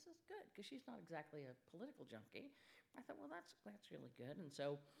 "Wow, well, this is good," because she's not exactly a political junkie. I thought, "Well, that's really good." And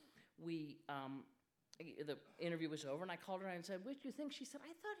so the interview was over, and I called her and said, "What do you think?" She said,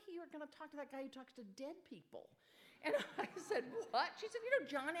 "I thought you were going to talk to that guy who talks to dead people." And I said, "What?" She said,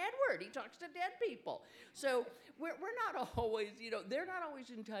 "John Edward, he talks to dead people." So we're not always, they're not always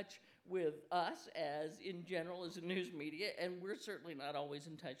in touch with us as in general as a news media, and we're certainly not always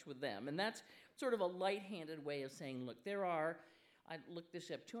in touch with them. And that's sort of a light-handed way of saying, look, I looked this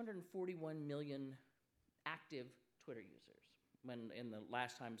up, 241 million active Twitter users in the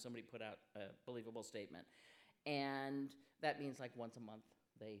last time somebody put out a believable statement. And that means like once a month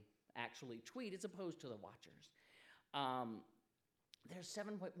they actually tweet as opposed to the watchers. There's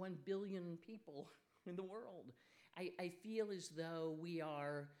 7.1 billion people in the world. I feel as though we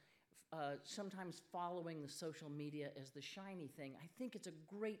are sometimes following the social media as the shiny thing. I think it's a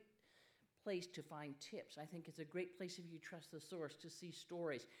great place to find tips. I think it's a great place, if you trust the source, to see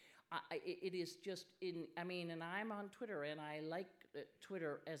stories. It is just and I'm on Twitter, and I like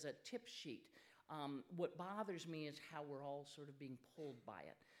Twitter as a tip sheet. What bothers me is how we're all sort of being pulled by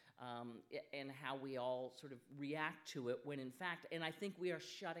it, and how we all sort of react to it when in fact, and I think we are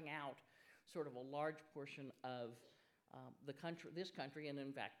shutting out sort of a large portion of this country, and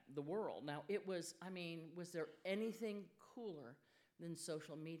in fact, the world. Now, was there anything cooler than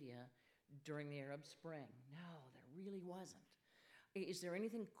social media during the Arab Spring? No, there really wasn't. Is there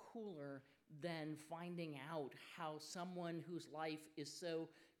anything cooler than finding out how someone whose life is so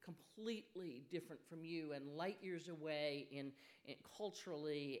completely different from you and light years away in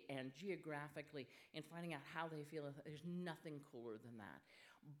culturally and geographically, and finding out how they feel. There's nothing cooler than that.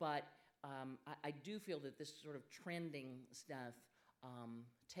 But I do feel that this sort of trending stuff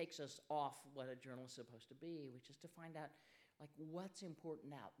takes us off what a journalist is supposed to be, which is to find out, like, what's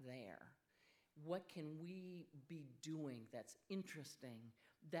important out there. What can we be doing that's interesting,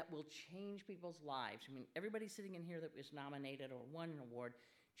 that will change people's lives? I mean, everybody sitting in here that was nominated or won an award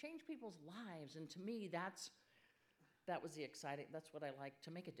changed people's lives, and to me, that was the exciting. That's what I like,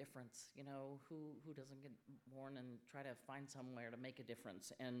 to make a difference. You know, who doesn't get born and try to find somewhere to make a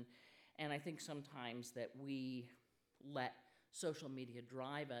difference? And I think sometimes that we let social media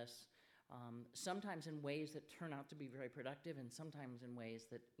drive us. Sometimes in ways that turn out to be very productive, and sometimes in ways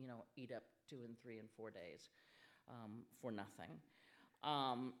that, you know, eat up 2 and 3 and 4 days for nothing.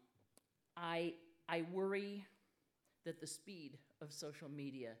 I worry that the speed of social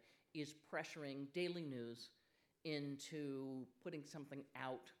media is pressuring daily news into putting something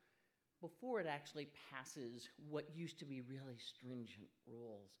out before it actually passes what used to be really stringent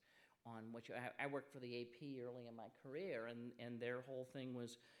rules on what you. I worked for the AP early in my career, and their whole thing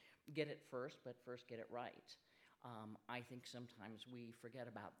was, get it first, but first get it right. I think sometimes we forget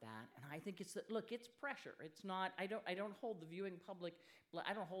about that, and I think it's look, it's pressure. It's not. I don't hold the viewing public.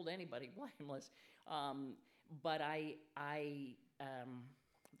 I don't hold anybody blameless, but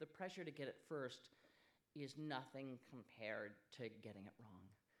the pressure to get it first is nothing compared to getting it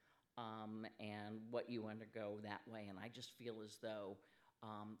wrong, and what you undergo that way. And I just feel as though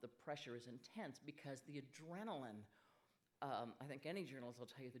the pressure is intense because the adrenaline. I think any journalist will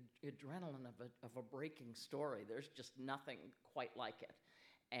tell you the adrenaline of a breaking story. There's just nothing quite like it.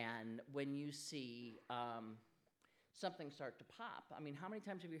 And when you see something start to pop, I mean, how many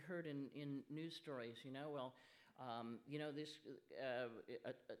times have you heard in news stories, you know, well, you know, this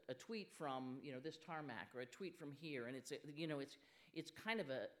a tweet from, you know, this tarmac, or a tweet from here, and it's you know, it's kind of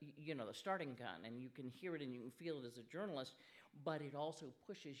a, you know, the starting gun, and you can hear it and you can feel it as a journalist, but it also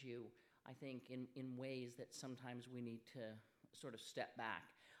pushes you, I think, in ways that sometimes we need to sort of step back.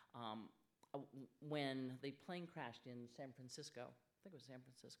 When the plane crashed in San Francisco, I think it was San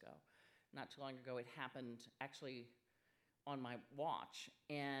Francisco, not too long ago, it happened actually on my watch.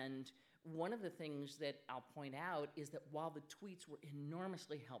 And one of the things that I'll point out is that while the tweets were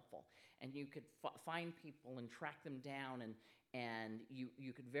enormously helpful, and you could find people and track them down, and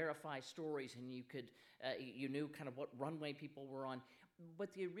you could verify stories, and you could you knew kind of what runway people were on,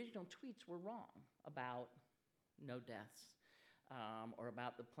 but the original tweets were wrong about no deaths, or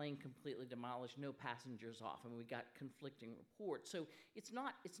about the plane completely demolished, no passengers off, and we got conflicting reports. So it's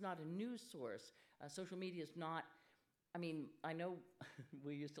not a news source. Social media is not. I mean, I know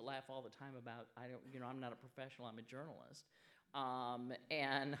we used to laugh all the time about, I'm not a professional, I'm a journalist.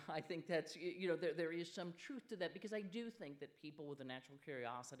 And I think that's, there is some truth to that, because I do think that people with a natural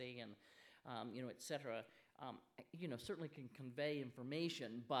curiosity and, et cetera, certainly can convey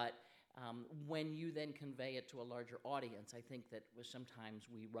information, but when you then convey it to a larger audience, I think that sometimes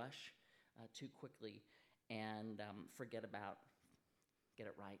we rush too quickly and forget about, get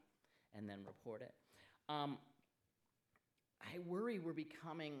it right, and then report it. I worry we're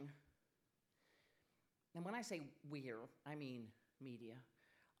becoming, and when I say we're, I mean media.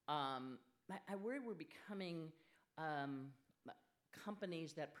 I worry we're becoming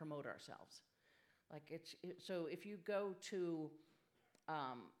companies that promote ourselves. Like so if you go to,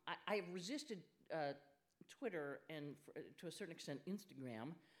 I resisted Twitter and to a certain extent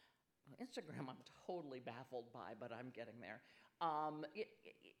Instagram. Instagram I'm totally baffled by, but I'm getting there.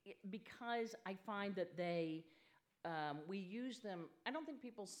 Because I find that we use them. I don't think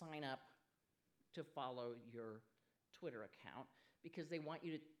people sign up to follow your Twitter account because they want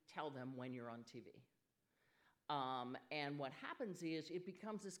you to tell them when you're on TV. And what happens is it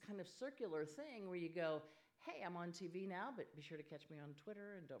becomes this kind of circular thing where you go, hey, I'm on TV now, but be sure to catch me on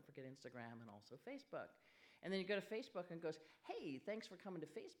Twitter, and don't forget Instagram and also Facebook. And then you go to Facebook and goes, hey, thanks for coming to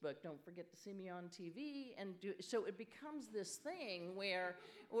Facebook. Don't forget to see me on TV. And so it becomes this thing where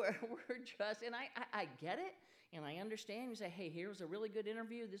we're just, and I get it. And I understand. You say, hey, here's a really good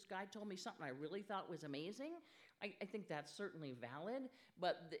interview. This guy told me something I really thought was amazing. I think that's certainly valid.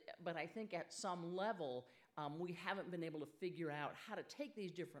 But I think at some level, we haven't been able to figure out how to take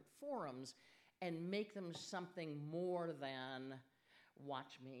these different forums and make them something more than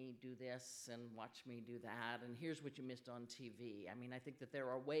watch me do this and watch me do that, and here's what you missed on TV. I mean, I think that there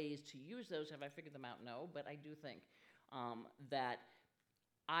are ways to use those. Have I figured them out? No, but I do think that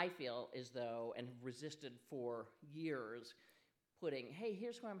I feel as though, and have resisted for years, putting, hey,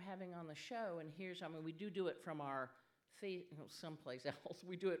 here's who I'm having on the show, and I mean, we do it from our someplace else.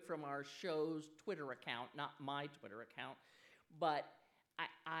 We do it from our show's Twitter account, not my Twitter account. But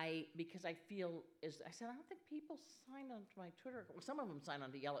because I feel, as I said, I don't think people sign on to my Twitter. Well, some of them sign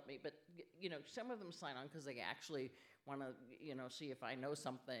on to yell at me, but some of them sign on because they actually want to, see if I know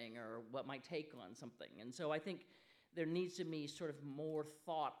something or what my take on something. And so I think there needs to be sort of more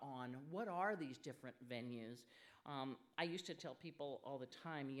thought on what are these different venues. I used to tell people all the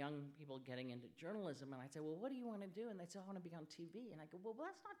time, young people getting into journalism, and I'd say, well, what do you want to do? And they'd say, I want to be on TV. And I go, well,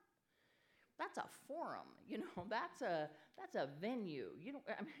 that's a forum, that's a venue.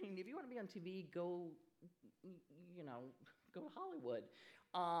 I mean, if you want to be on TV, go to Hollywood.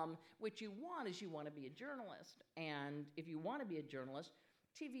 What you want is you want to be a journalist. And if you want to be a journalist,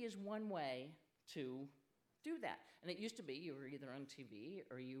 TV is one way to do that. And it used to be you were either on TV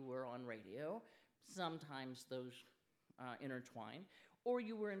or you were on radio. Sometimes those intertwine, or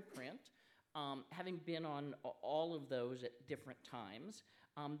you were in print. Having been on all of those at different times,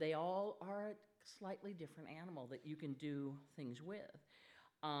 they all are a slightly different animal that you can do things with.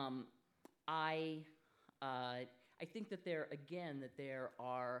 I think that there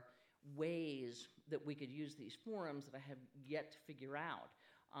are ways that we could use these forums that I have yet to figure out.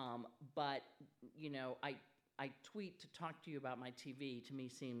 But I tweet to talk to you about my TV. To me,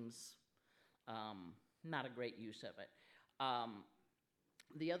 seems not a great use of it.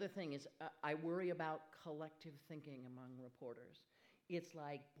 The other thing is I worry about collective thinking among reporters. It's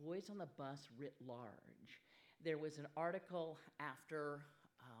like boys on the bus writ large. There was an article after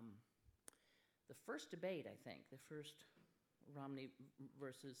the first debate, I think, the first Romney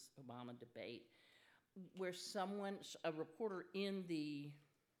versus Obama debate, where a reporter in the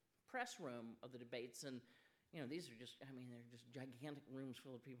press room of the debates, and these are just, they're just gigantic rooms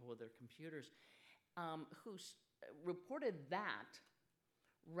full of people with their computers, who reported that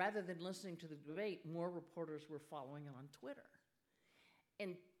rather than listening to the debate, more reporters were following it on Twitter.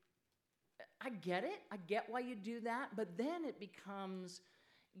 And I get it. I get why you do that. But then it becomes,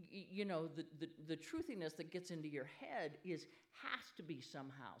 the truthiness that gets into your head has to be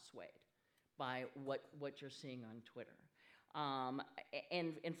somehow swayed by what you're seeing on Twitter.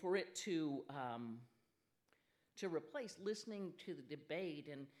 And for it to replace listening to the debate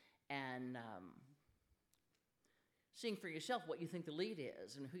and seeing for yourself what you think the lead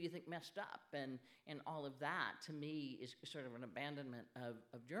is and who you think messed up and all of that, to me, is sort of an abandonment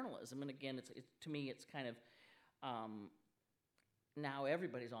of journalism. And again, to me, it's kind of now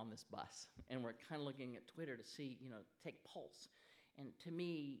everybody's on this bus, and we're kind of looking at Twitter to see, take pulse. And to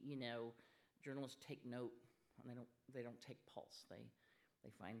me, journalists take note, and they don't take pulse. They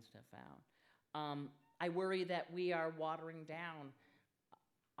find stuff out. I worry that we are watering down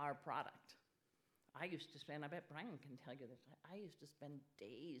our product. I used to spend, I bet Brian can tell you this, I used to spend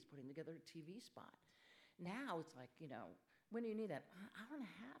days putting together a TV spot. Now it's like, when do you need that? An hour and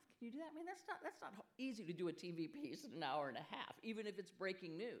a half? Can you do that? I mean, that's not easy to do a TV piece in an hour and a half, even if it's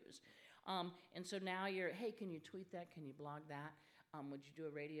breaking news. And so now hey, can you tweet that? Can you blog that? Would you do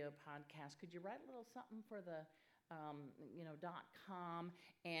a radio podcast? Could you write a little something for the, .com?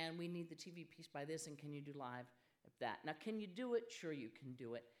 And we need the TV piece by this, and can you do live at that? Now, can you do it? Sure, you can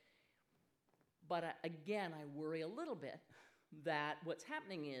do it. But again, I worry a little bit that what's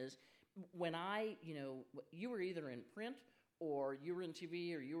happening is when you were either in print or you were in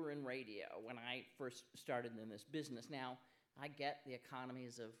TV or you were in radio when I first started in this business. Now, I get the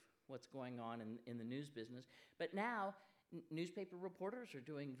economies of what's going on in the news business, but now newspaper reporters are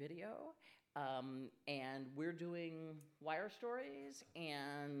doing video, and we're doing wire stories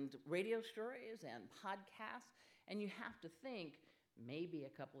and radio stories and podcasts, and you have to think, maybe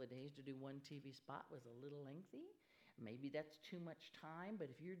a couple of days to do one TV spot was a little lengthy. Maybe that's too much time, but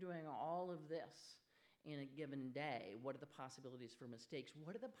if you're doing all of this in a given day, what are the possibilities for mistakes?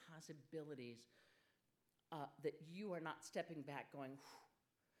 What are the possibilities that you are not stepping back going,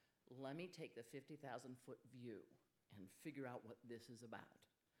 let me take the 50,000-foot view and figure out what this is about?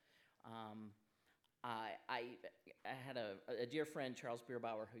 I had a dear friend, Charles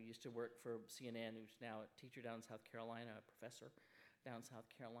Bierbauer, who used to work for CNN, who's now a teacher down in South Carolina, a professor down in South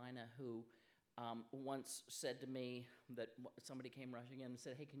Carolina, who once said to me that somebody came rushing in and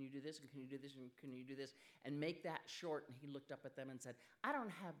said, hey, can you do this, and can you do this, and can you do this, and make that short? And he looked up at them and said, I don't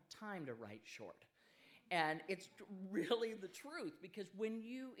have time to write short. And it's really the truth, because when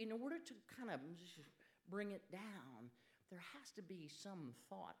in order to kind of bring it down, there has to be some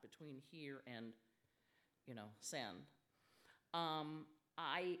thought between here and, send.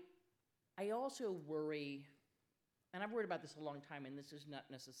 I also worry, and I've worried about this a long time, and this is not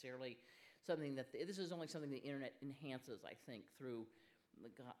necessarily something that this is only something the internet enhances, I think, through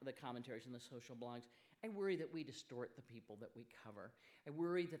the commentaries and the social blogs. I worry that we distort the people that we cover. I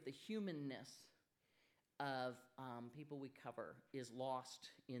worry that the humanness of people we cover is lost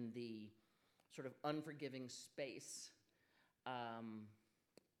in the sort of unforgiving space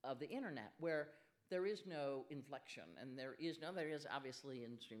of the internet, where there is no inflection, and there is obviously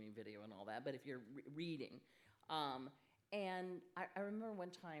in streaming video and all that, but if you're reading, and I remember one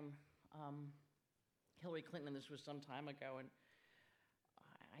time, Hillary Clinton, this was some time ago, and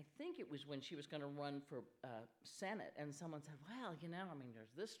I think it was when she was going to run for Senate, and someone said, well, I mean,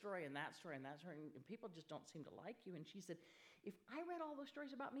 there's this story and that story and that story, and people just don't seem to like you. And she said, if I read all those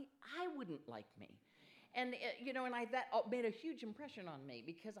stories about me, I wouldn't like me. And, that made a huge impression on me,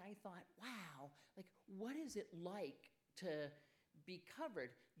 because I thought, wow, like, what is it like to be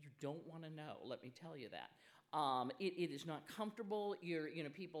covered? You don't want to know, let me tell you that. It is not comfortable.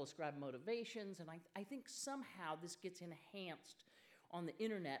 People ascribe motivations, and I think somehow this gets enhanced on the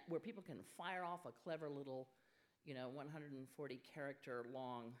internet, where people can fire off a clever little, 140 character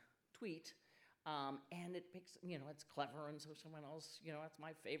long tweet, and it picks, it's clever, and so someone else, it's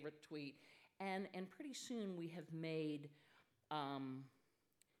my favorite tweet. And pretty soon we have made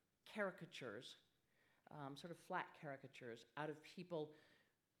caricatures, sort of flat caricatures, out of people,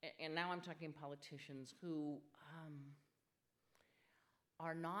 and now I'm talking politicians who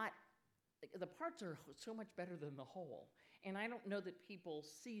are not, the parts are so much better than the whole. And I don't know that people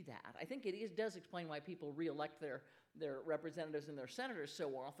see that. I think it does explain why people reelect their representatives and their senators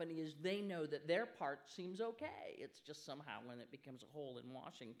so often, is they know that their part seems okay. It's just somehow when it becomes a whole in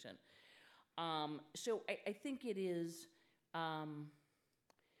Washington. So I think it is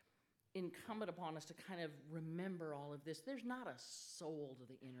incumbent upon us to kind of remember all of this. There's not a soul to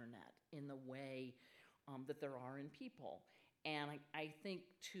the internet in the way that there are in people. And I think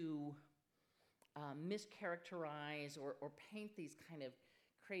to mischaracterize or paint these kind of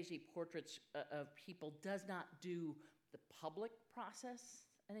crazy portraits of people does not do the public process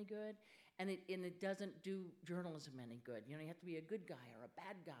any good, and it doesn't do journalism any good. You have to be a good guy or a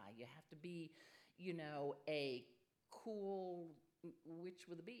bad guy. You have to be, a cool witch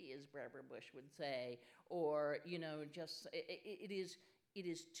with a bee, as Barbara Bush would say, or just it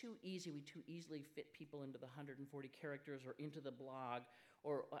is too easy. We too easily fit people into the 140 characters or into the blog,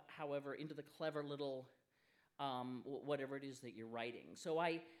 or however, into the clever little whatever it is that you're writing. So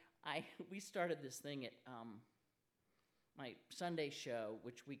we started this thing at my Sunday show,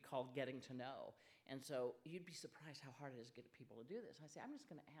 which we call Getting to Know. And so you'd be surprised how hard it is to get people to do this. I say, I'm just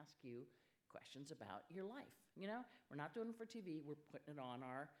going to ask you questions about your life. We're not doing it for TV. We're putting it on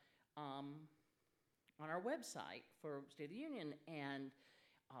our website for State of the Union. And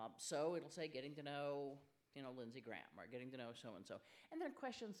so it'll say Getting to Know, Lindsey Graham, or Getting to Know so-and-so. And then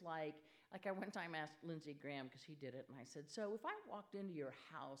questions like I one time asked Lindsey Graham, because he did it, and I said, so if I walked into your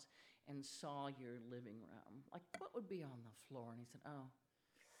house and saw your living room, like, what would be on the floor? And he said, oh,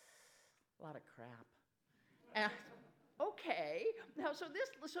 a lot of crap. And I said, okay. Now, so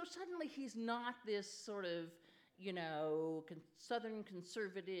suddenly he's not this sort of, Southern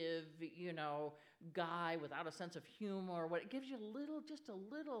conservative, guy without a sense of humor. It gives you just a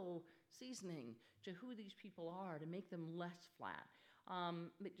little seasoning to who these people are to make them less flat.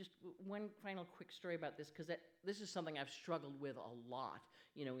 Just one final quick story about this, because this is something I've struggled with a lot,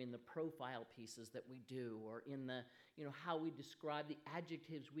 in the profile pieces that we do, or in the, how we describe the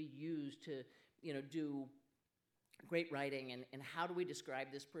adjectives we use to, do great writing, and how do we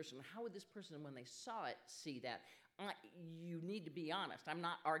describe this person? How would this person, when they saw it, see that? You need to be honest. I'm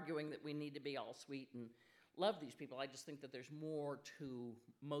not arguing that we need to be all sweet and love these people. I just think that there's more to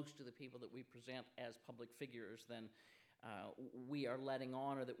most of the people that we present as public figures than we are letting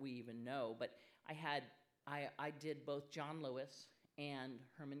on, or that we even know. But I did both John Lewis and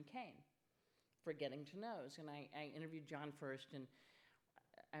Herman Cain for Getting to Knows, and I interviewed John first, and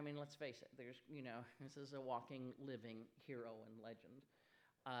I mean, let's face it, this is a walking, living hero and legend,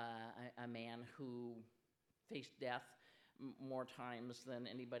 a man who faced death more times than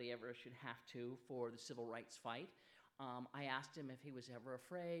anybody ever should have to for the civil rights fight. I asked him if he was ever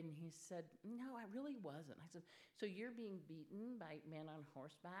afraid, and he said, no, I really wasn't. I said, so you're being beaten by men on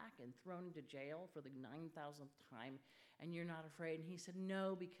horseback and thrown into jail for the 9,000th time, and you're not afraid? And he said,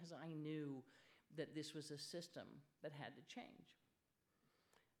 no, because I knew that this was a system that had to change.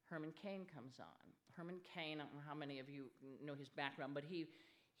 Herman Cain comes on. Herman Cain, I don't know how many of you know his background, but he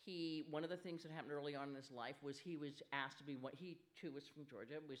one of the things that happened early on in his life was he was asked to be he too was from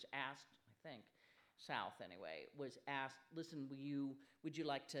Georgia, was asked, I think, South anyway, was asked, listen, would you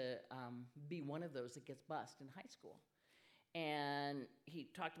like to be one of those that gets bused in high school? And he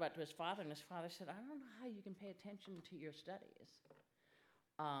talked about it to his father, and his father said, I don't know how you can pay attention to your studies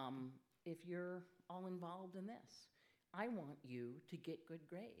if you're all involved in this. I want you to get good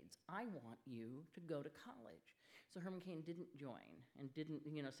grades. I want you to go to college. So Herman Cain didn't join and didn't,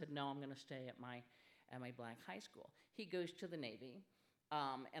 said, no, I'm going to stay at my black high school. He goes to the Navy,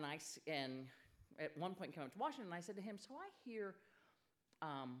 and at one point came up to Washington, and I said to him, so I hear,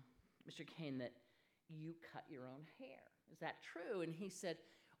 Mr. Cain, that you cut your own hair. Is that true? And he said,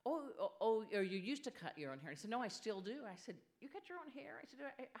 or you used to cut your own hair. He said, no, I still do. I said, you cut your own hair? I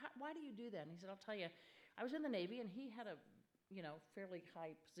said, why do you do that? And he said, I'll tell you, I was in the Navy, and he had a, fairly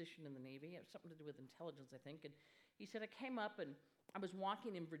high position in the Navy. It was something to do with intelligence, I think. And he said, I came up, and I was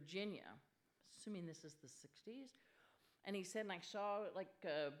walking in Virginia, assuming this is the 60s. And he said, and I saw, like,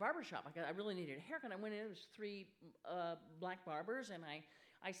 a barber shop. I really needed a haircut. I went in, there was 3 black barbers, and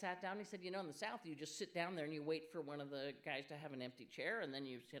I sat down. He said, in the South, you just sit down there and you wait for one of the guys to have an empty chair, and then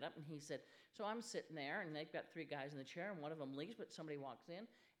you sit up. And he said, so I'm sitting there, and they've got 3 guys in the chair, and one of them leaves, but somebody walks in,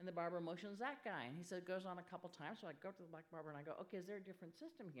 and the barber motions that guy. And he said, it goes on a couple times. So I go to the black barber, and I go, okay, is there a different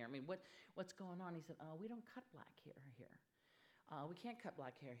system here? I mean, what's going on? He said, we don't cut black hair here. We can't cut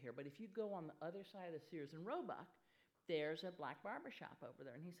black hair here. But if you go on the other side of the Sears and Roebuck, there's a black barber shop over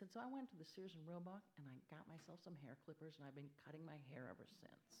there. And he said, so I went to the Sears and Roebuck, and I got myself some hair clippers, and I've been cutting my hair ever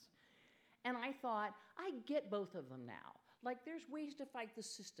since. And I thought, I get both of them now. Like, there's ways to fight the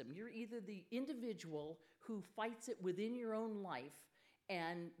system. You're either the individual who fights it within your own life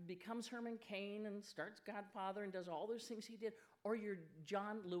and becomes Herman Cain and starts Godfather and does all those things he did, or you're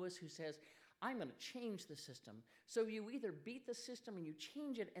John Lewis who says, I'm going to change the system. So you either beat the system and you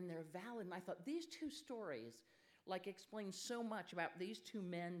change it, and they're valid. And I thought, these 2 stories explain so much about these 2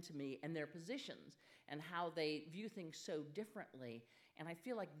 men to me and their positions and how they view things so differently. And I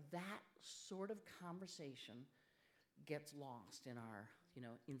feel like that sort of conversation gets lost in our,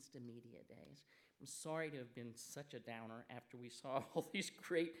 Insta-media days. I'm sorry to have been such a downer after we saw all these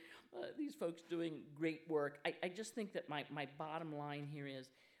great, these folks doing great work. I just think that my bottom line here is,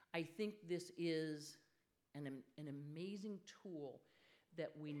 I think this is an amazing tool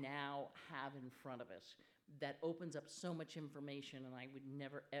that we now have in front of us that opens up so much information, and I would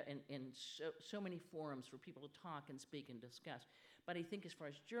never, and so many forums for people to talk and speak and discuss. But I think as far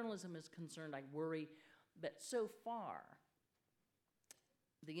as journalism is concerned, I worry that so far,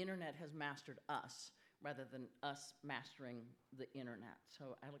 the internet has mastered us rather than us mastering the internet.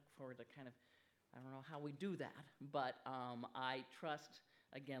 So I look forward to I don't know how we do that, but I trust,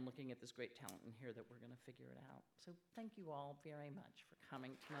 again, looking at this great talent in here, that we're going to figure it out. So thank you all very much for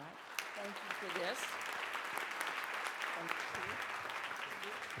coming tonight. Thank you for this. Thank you.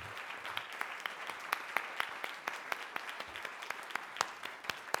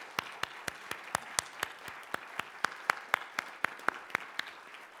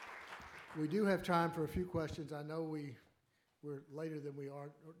 We do have time for a few questions. I know we're later than we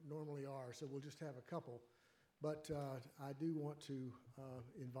normally are, so we'll just have a couple. But I do want to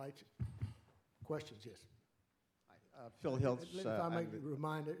invite questions. Yes. Hi, Phil Hiltz. If I may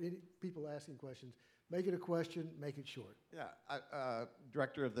remind people asking questions, make it a question, make it short. Yeah,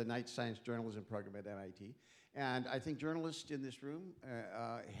 director of the Night Science Journalism Program at MIT. And I think journalists in this room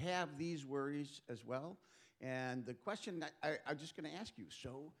have these worries as well. And the question I'm just going to ask you,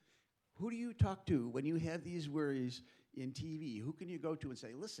 so who do you talk to when you have these worries in TV? Who can you go to and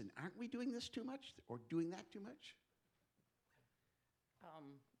say, listen, aren't we doing this too much or doing that too much?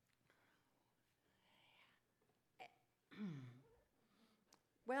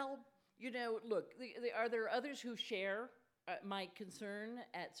 Well, look, are there others who share my concern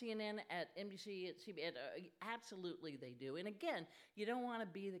at CNN, at NBC, at CBS? Absolutely they do. And again, you don't want to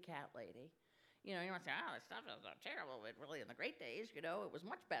be the cat lady. You don't want to say, this stuff is terrible, but really in the great days, it was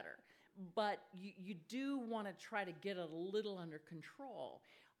much better. But you do want to try to get it a little under control.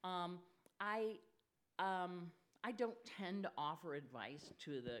 I don't tend to offer advice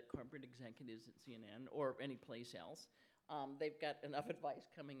to the corporate executives at CNN or any place else. They've got enough advice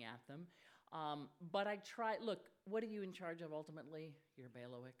coming at them. But I try, look, what are you in charge of ultimately? You're a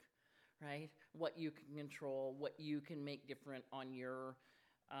bailiwick, right? What you can control, what you can make different on your,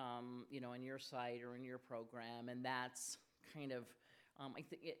 on your site or in your program. And that's kind of, I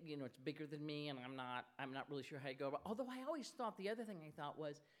think, it's bigger than me, and I'm not really sure how to go about it. Although I always thought, the other thing I thought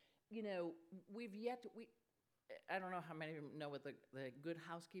was, I don't know how many of you know what the Good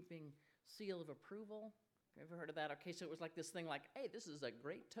Housekeeping seal of approval Have you ever heard of that? Okay, so it was like this thing like, hey, this is a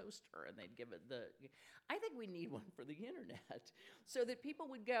great toaster, and they'd give it I think we need one for the internet, so that people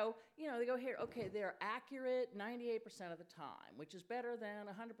would go, they go here, okay, they're accurate 98% of the time, which is better than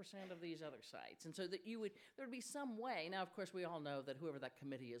 100% of these other sites, and so that there would be some way. Now, of course, we all know that whoever that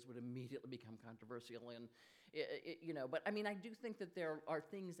committee is would immediately become controversial, and, but I mean, I do think that there are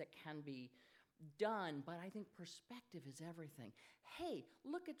things that can be done, but I think perspective is everything. Hey,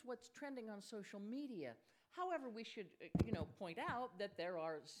 look at what's trending on social media. However, we should, point out that there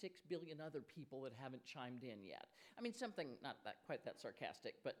are 6 billion other people that haven't chimed in yet. I mean, something not quite that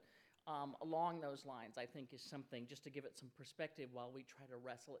sarcastic, but along those lines, I think is something just to give it some perspective while we try to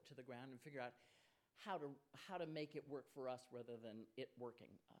wrestle it to the ground and figure out how to make it work for us rather than it working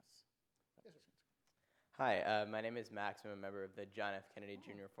us. That makes sense. Hi, my name is Max. I'm a member of the John F. Kennedy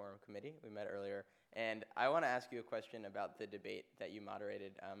Jr. Forum Committee. We met earlier, and I want to ask you a question about the debate that you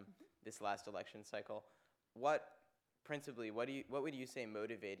moderated this last election cycle. What would you say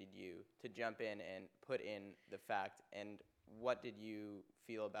motivated you to jump in and put in the fact, and what did you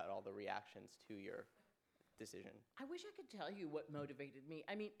feel about all the reactions to your decision? I wish I could tell you what motivated me.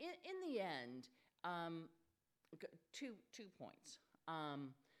 I mean, in the end, two points.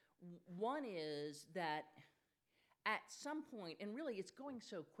 One is that at some point, and really it's going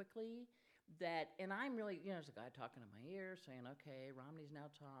so quickly and I'm really, there's a guy talking in my ear saying, okay, Romney's now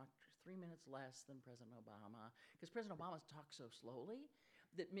talked 3 minutes less than President Obama, because President Obama's talked so slowly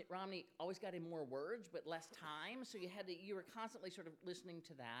that Mitt Romney always got in more words but less time, so you were constantly sort of listening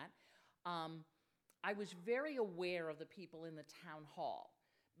to that. I was very aware of the people in the town hall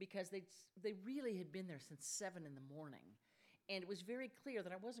because they really had been there since 7 in the morning, and it was very clear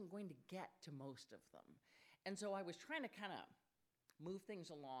that I wasn't going to get to most of them, and so I was trying to kind of move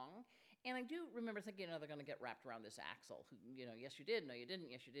things along. And I do remember thinking, they're going to get wrapped around this axle. Yes, you did. No, you didn't.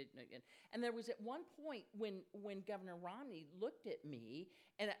 Yes, you did. No, you didn't. And there was at one point when Governor Romney looked at me,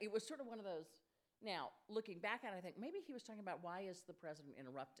 and it was sort of one of those. Now, looking back at it, I think maybe he was talking about, why is the president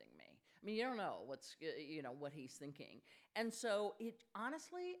interrupting me? I mean, you don't know what he's thinking. And so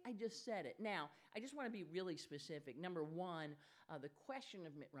honestly, I just said it. Now, I just want to be really specific. Number one, the question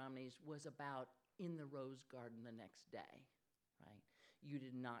of Mitt Romney's was about in the Rose Garden the next day, right? You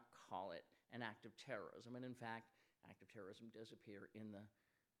did not call it an act of terrorism. And in fact, act of terrorism does appear in the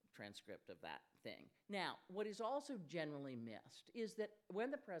transcript of that thing. Now, what is also generally missed is that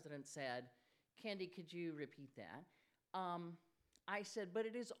when the president said, Candy, could you repeat that? I said, but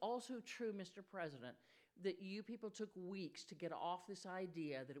it is also true, Mr. President, that you people took weeks to get off this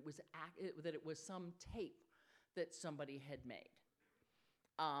idea that it was some tape that somebody had made.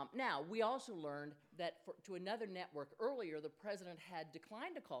 Now, we also learned that to another network earlier, the president had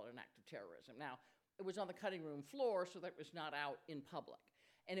declined to call it an act of terrorism. Now, it was on the cutting room floor, so that was not out in public.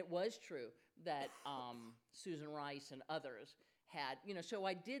 And it was true that Susan Rice and others had, so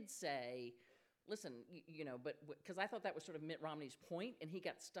I did say, listen, but because I thought that was sort of Mitt Romney's point, and he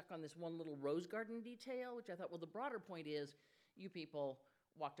got stuck on this one little Rose Garden detail, which I thought, well, the broader point is you people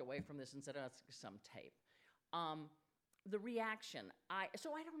walked away from this and said, oh, it's some tape. The reaction,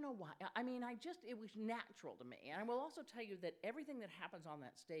 so I don't know why. I mean, it was natural to me. And I will also tell you that everything that happens on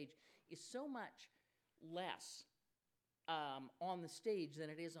that stage is so much less on the stage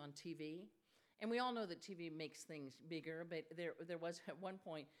than it is on TV. And we all know that TV makes things bigger, but there was at one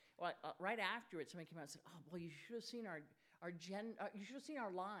point, right after it, somebody came out and said, oh, well, you should have seen you should have seen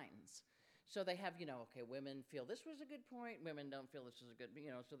our lines. So they have, okay, women feel this was a good point, women don't feel this was a good,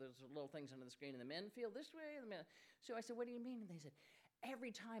 so there's little things under the screen, and the men feel this way, and the men. So I said, what do you mean? And they said,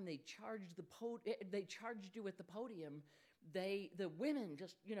 every time they charged you at the podium, the women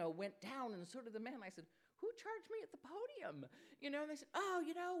just, went down, and so did the men. I said, who charged me at the podium? And they said, oh,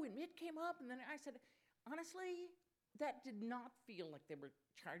 when Mitt came up, and then I said, honestly, that did not feel like they were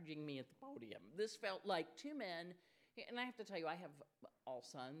charging me at the podium. This felt like two men. And I have to tell you, I have all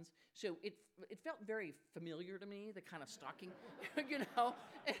sons, so it felt very familiar to me, the kind of stalking, And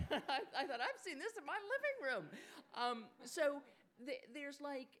I thought, I've seen this in my living room. So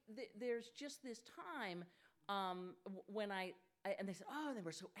there's just this time when and they said, oh, they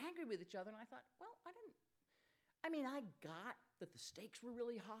were so angry with each other, and I thought, well, I got that the stakes were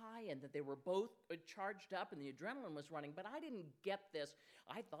really high and that they were both charged up and the adrenaline was running, but I didn't get this.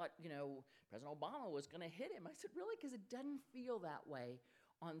 I thought, President Obama was going to hit him. I said, really? Because it doesn't feel that way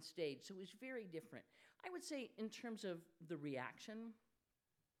on stage. So it was very different. I would say in terms of the reaction,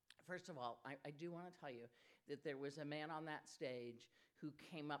 first of all, I do want to tell you that there was a man on that stage who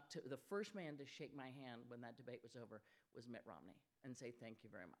came up to, the first man to shake my hand when that debate was over was Mitt Romney and say thank you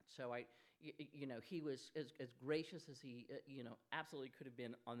very much. So he was as gracious as he, absolutely could have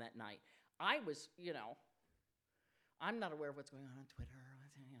been on that night. I was, I'm not aware of what's going on Twitter,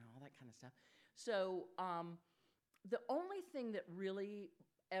 all that kind of stuff. So the only thing that really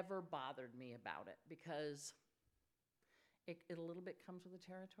ever bothered me about it, because it a little bit comes with the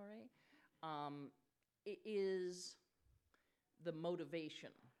territory, it is the motivation.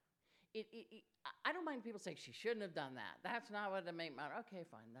 I don't mind people saying she shouldn't have done that. That's not what it made matter. Okay,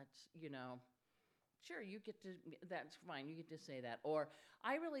 fine. That's, sure, you get to, that's fine. You get to say that. Or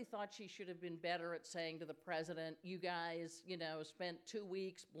I really thought she should have been better at saying to the president, you guys, spent 2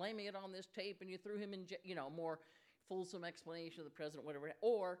 weeks blaming it on this tape and you threw him in, more fulsome explanation of the president, whatever.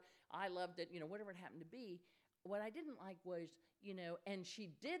 Or I loved it, whatever it happened to be. What I didn't like was, and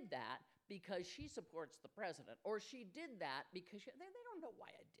she did that because she supports the president, or she did that because they don't know why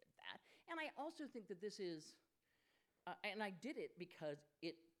I did that. And I also think that this is, and I did it because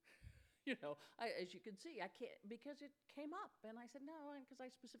it, as you can see, I can't, because it came up, and I said no, because I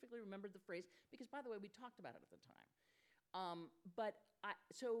specifically remembered the phrase, because by the way, we talked about it at the time.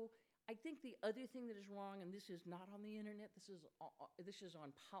 So I think the other thing that is wrong, and this is not on the internet, this is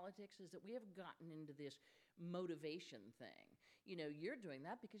on politics, is that we have gotten into this motivation thing. You're doing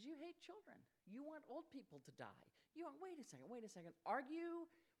that because you hate children. You want old people to die. You want, wait a second, argue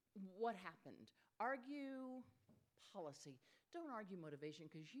what happened. Argue policy. Don't argue motivation,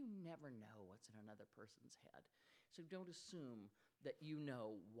 because you never know what's in another person's head. So don't assume that you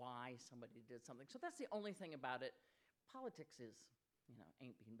know why somebody did something. So that's the only thing about it. Politics is,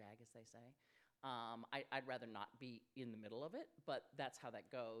 ain't beanbag, as they say. I'd rather not be in the middle of it, but that's how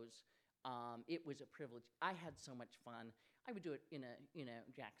that goes. It was a privilege. I had so much fun. I would do it in a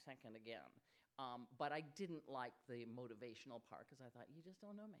Jack second again. But I didn't like the motivational part, because I thought, you just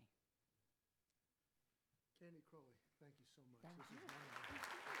don't know me. Candy Crowley, thank you so much. Thank This you. is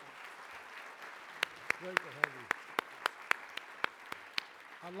wonderful. Great to have you.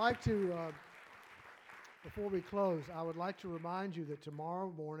 I'd like to, before we close, I would like to remind you that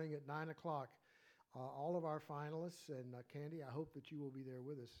tomorrow morning at 9 o'clock, all of our finalists, and Candy, I hope that you will be there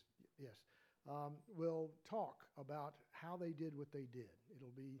with us, yes, will talk about how they did what they did.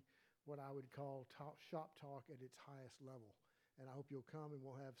 It'll be what I would call shop talk at its highest level. And I hope you'll come, and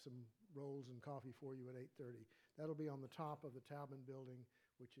we'll have some rolls and coffee for you at 8:30. That'll be on the top of the Taubman building,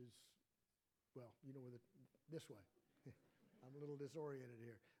 which is, well, this way. I'm a little disoriented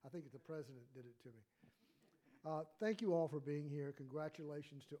here. I think the president did it to me. Thank you all for being here.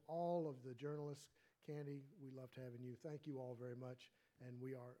 Congratulations to all of the journalists. Candy, we loved having you. Thank you all very much, and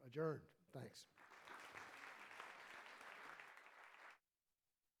we are adjourned. Thanks.